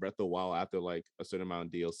that in Breath of the Wild after like a certain amount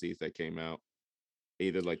of DLCs that came out,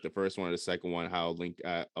 either like the first one or the second one. How Link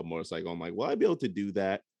at a motorcycle. I'm like, will I be able to do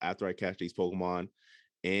that after I catch these Pokemon?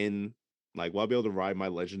 And like, will I be able to ride my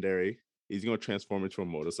legendary? He's going to transform into a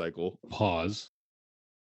motorcycle. Pause.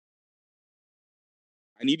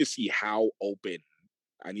 I need to see how open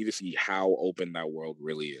that world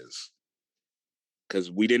really is.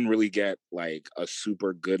 Because we didn't really get like a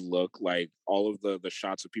super good look. Like all of the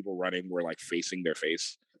shots of people running were like facing their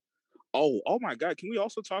face. Oh my God. Can we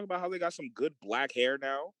also talk about how they got some good black hair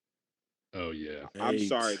now? Oh yeah. I'm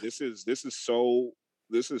sorry. This is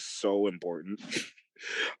so important.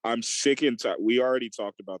 I'm sick and tired. We already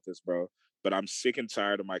talked about this, bro. But I'm sick and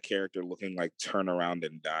tired of my character looking like Turn Around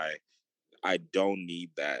and Die. I don't need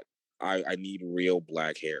that. I need real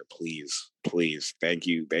black hair, please. Thank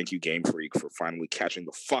you, Game Freak, for finally catching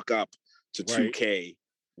the fuck up to 2K.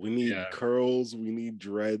 We need curls. We need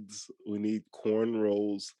dreads. We need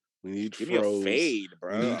cornrows. We need Give froze. me a fade,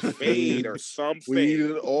 bro. A fade or something. We need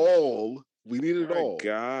it all. We need it all.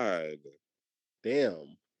 God,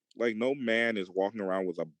 damn! Like no man is walking around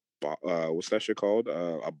with a what's that shit called?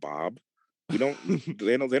 A bob. We don't.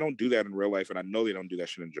 They don't do that in real life, and I know they don't do that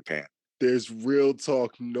shit in Japan. There's real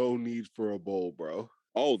talk. No need for a bowl, bro.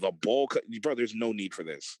 Oh, the bowl, bro. There's no need for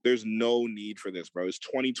this. There's no need for this, bro. It's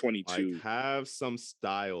 2022. Like, have some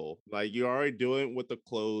style. Like you already do it with the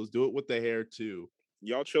clothes. Do it with the hair too.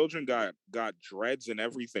 Y'all children got dreads and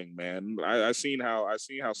everything, man. I seen how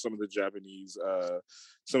some of the Japanese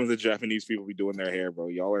people be doing their hair, bro.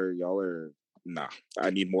 Y'all are nah. I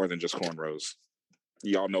need more than just cornrows.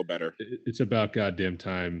 Y'all know better. It's about goddamn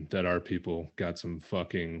time that our people got some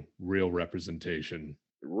fucking real representation.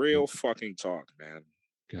 Real fucking talk, man.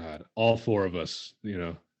 God, all four of us,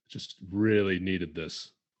 just really needed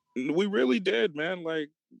this. We really did, man. Like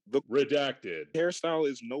the redacted hairstyle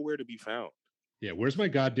is nowhere to be found. Yeah, where's my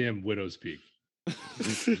goddamn widow's peak?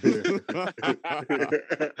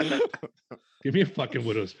 Give me a fucking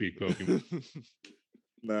widow's peak, Pokemon.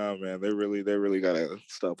 Nah, man, they really gotta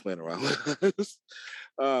stop playing around with us.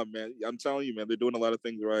 Man, I'm telling you, man, they're doing a lot of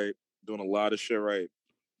things right, doing a lot of shit right.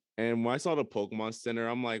 And when I saw the Pokemon Center,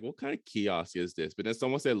 I'm like, what kind of kiosk is this? But then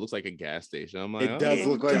someone said it looks like a gas station. I'm like, it does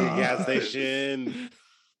look like a gas station.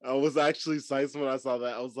 I was actually psyched when I saw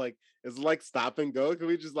that. I was like, it's like stop and go. Can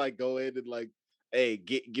we just like go in and like, hey,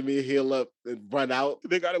 give me a heal up and run out?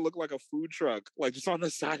 They got to look like a food truck, like just on the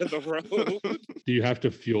side of the road. Do you have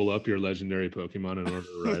to fuel up your legendary Pokemon in order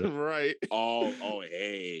to ride it? Right. Oh,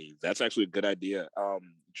 hey, that's actually a good idea.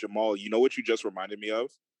 Jamal, you know what you just reminded me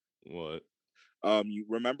of? What? You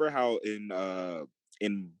remember how in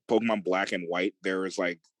Pokemon Black and White there was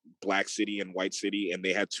like Black City and White City, and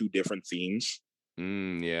they had two different themes?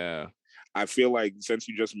 Yeah. I feel like since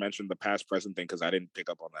you just mentioned the past present thing, because I didn't pick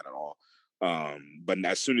up on that at all. But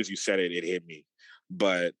as soon as you said it, it hit me.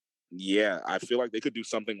 But yeah, I feel like they could do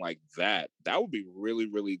something like that. That would be really,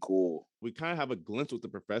 really cool. We kind of have a glimpse with the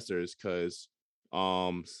professors because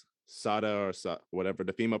Sada or whatever,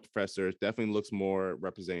 the female professor definitely looks more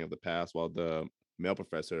representative of the past, while the male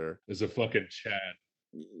professor is a fucking Chad.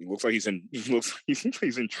 He looks like he's in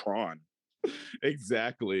Tron.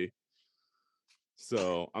 Exactly.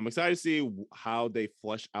 So I'm excited to see how they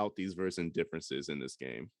flesh out these version differences in this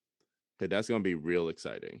game. That's going to be real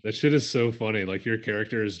exciting. That shit is so funny. Like your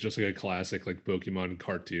character is just like a classic like Pokemon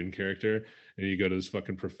cartoon character, and you go to this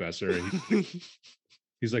fucking professor and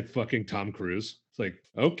he's like fucking Tom Cruise. It's like,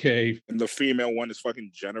 okay. And the female one is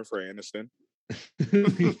fucking Jennifer Aniston.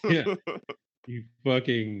 Yeah. What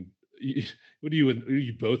are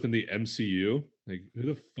you both in the MCU? Like,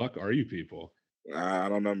 who the fuck are you people? I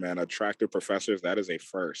don't know, man. Attractive professors, that is a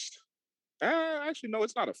first. Actually, no,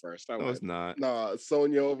 it's not a first. No, it's not. Nah,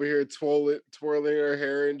 Sonya over here twirling her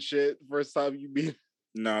hair and shit. First time you meet.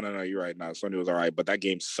 No, you're right. No, Sonya was all right, but that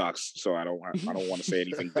game sucks, so I don't want to say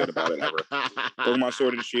anything good about it ever. Pokemon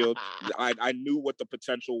Sword and Shield, I knew what the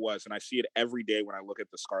potential was, and I see it every day when I look at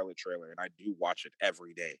the Scarlet trailer, and I do watch it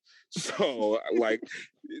every day. So, like,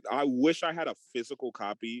 I wish I had a physical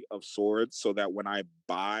copy of Sword so that when I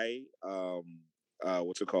buy,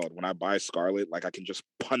 what's it called? When I buy Scarlet, like I can just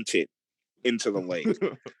punt it into the lake.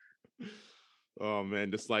 Oh man,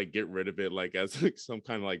 just like get rid of it like as like some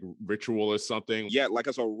kind of like ritual or something. Yeah, like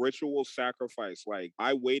as a ritual sacrifice. Like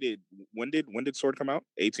I waited, when did Sword come out?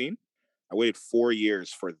 18? I waited 4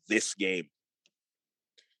 years for this game.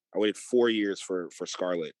 I waited 4 years for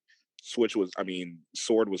Scarlet. Sword was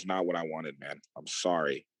not what I wanted, man. I'm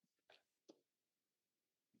sorry.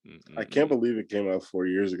 I can't believe it came out 4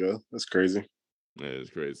 years ago. That's crazy. It is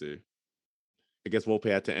crazy. I guess Volpe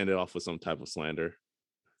had to end it off with some type of slander.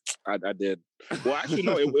 I did. Well, actually,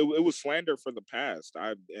 no, it was slander for the past.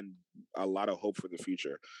 And a lot of hope for the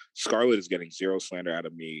future. Scarlet is getting zero slander out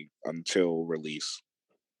of me until release.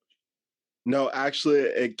 No, actually,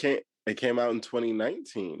 it came out in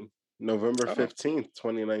 2019, November 15th,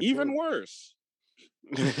 2019. Even worse.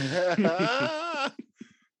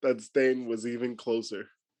 That stain was even closer.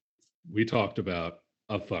 We talked about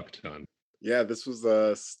a fuck ton. Yeah, this was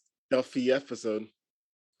a stuffy episode.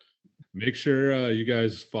 Make sure you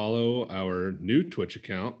guys follow our new Twitch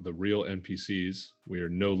account, The Real NPCs. We are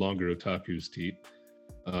no longer Otaku's Teat.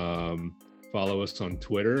 Follow us on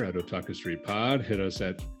Twitter at Otaku Street Pod. Hit us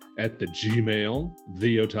at the Gmail,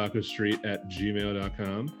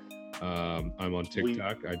 theotakustreet@gmail.com. I'm on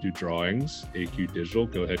TikTok. I do drawings, AQ Digital.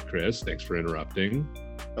 Go ahead, Chris. Thanks for interrupting.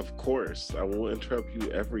 Of course. I will interrupt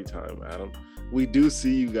you every time, Adam. We do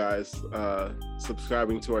see you guys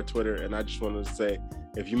subscribing to our Twitter, and I just wanted to say,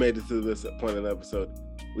 if you made it through this point in the episode,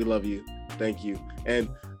 we love you. Thank you. And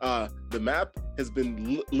the map has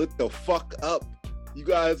been lit the fuck up. You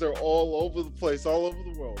guys are all over the place, all over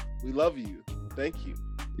the world. We love you. Thank you.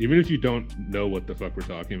 Even if you don't know what the fuck we're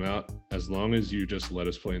talking about, as long as you just let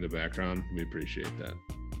us play in the background, we appreciate that.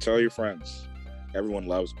 Tell your friends. Everyone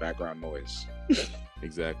loves background noise.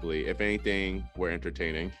 Exactly. If anything, we're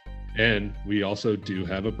entertaining. And we also do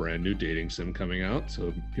have a brand new dating sim coming out, so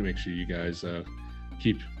you can make sure you guys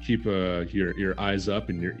keep your eyes up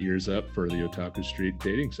and your ears up for the Otaku Street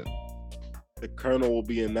dating sim. The Colonel will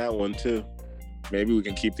be in that one too. Maybe we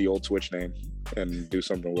can keep the old Twitch name and do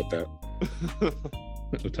something with that.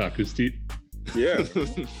 Otaku Steve. Yeah.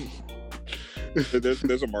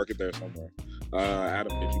 there's a market there somewhere.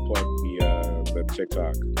 Adam, did you plug the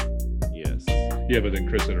TikTok? Yes. Yeah, but then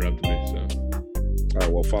Chris interrupted me, so. All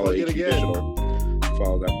right, well, follow Plug it AQ again. Digital.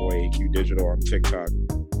 Follow that boy AQ Digital on TikTok.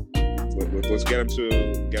 Let's get him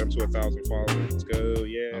to 1,000 followers. Let's go,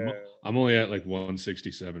 yeah. I'm only at like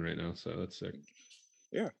 167 right now, so that's sick.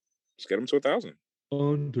 Yeah, let's get him to 1,000.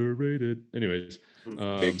 Underrated. Anyways,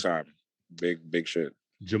 Big time, big shit.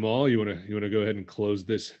 Jamal, you wanna go ahead and close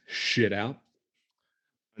this shit out?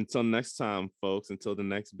 Until next time, folks. Until the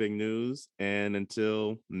next big news, and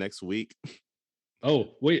until next week. Oh,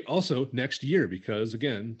 wait, also next year, because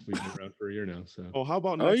again, we've been around for a year now. So Oh, how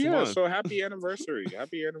about Oh next yeah, month? so happy anniversary to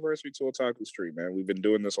Otaku Street, man. We've been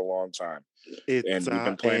doing this a long time, It's and we've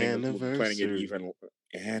been planning it anniversary. even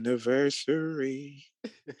anniversary.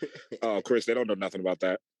 Oh, Chris, they don't know nothing about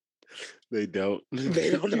that. They don't.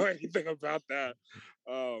 They don't know anything about that.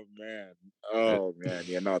 Oh man.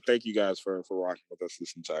 Yeah, no, thank you guys for rocking with us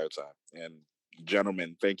this entire time. And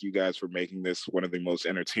gentlemen, thank you guys for making this one of the most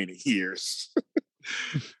entertaining years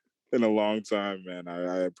in a long time, man.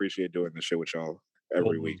 I appreciate doing this shit with y'all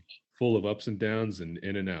every week. Full of ups and downs and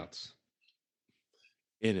in and outs.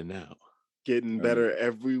 In and out. Getting better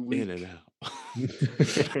every week. In and out.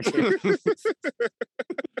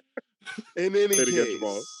 In any Say it again, case,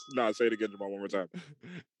 Jamal. No, say it again, Jamal, one more time.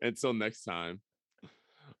 Until next time,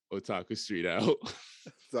 Otaku Street out.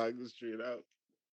 Otaku Street out.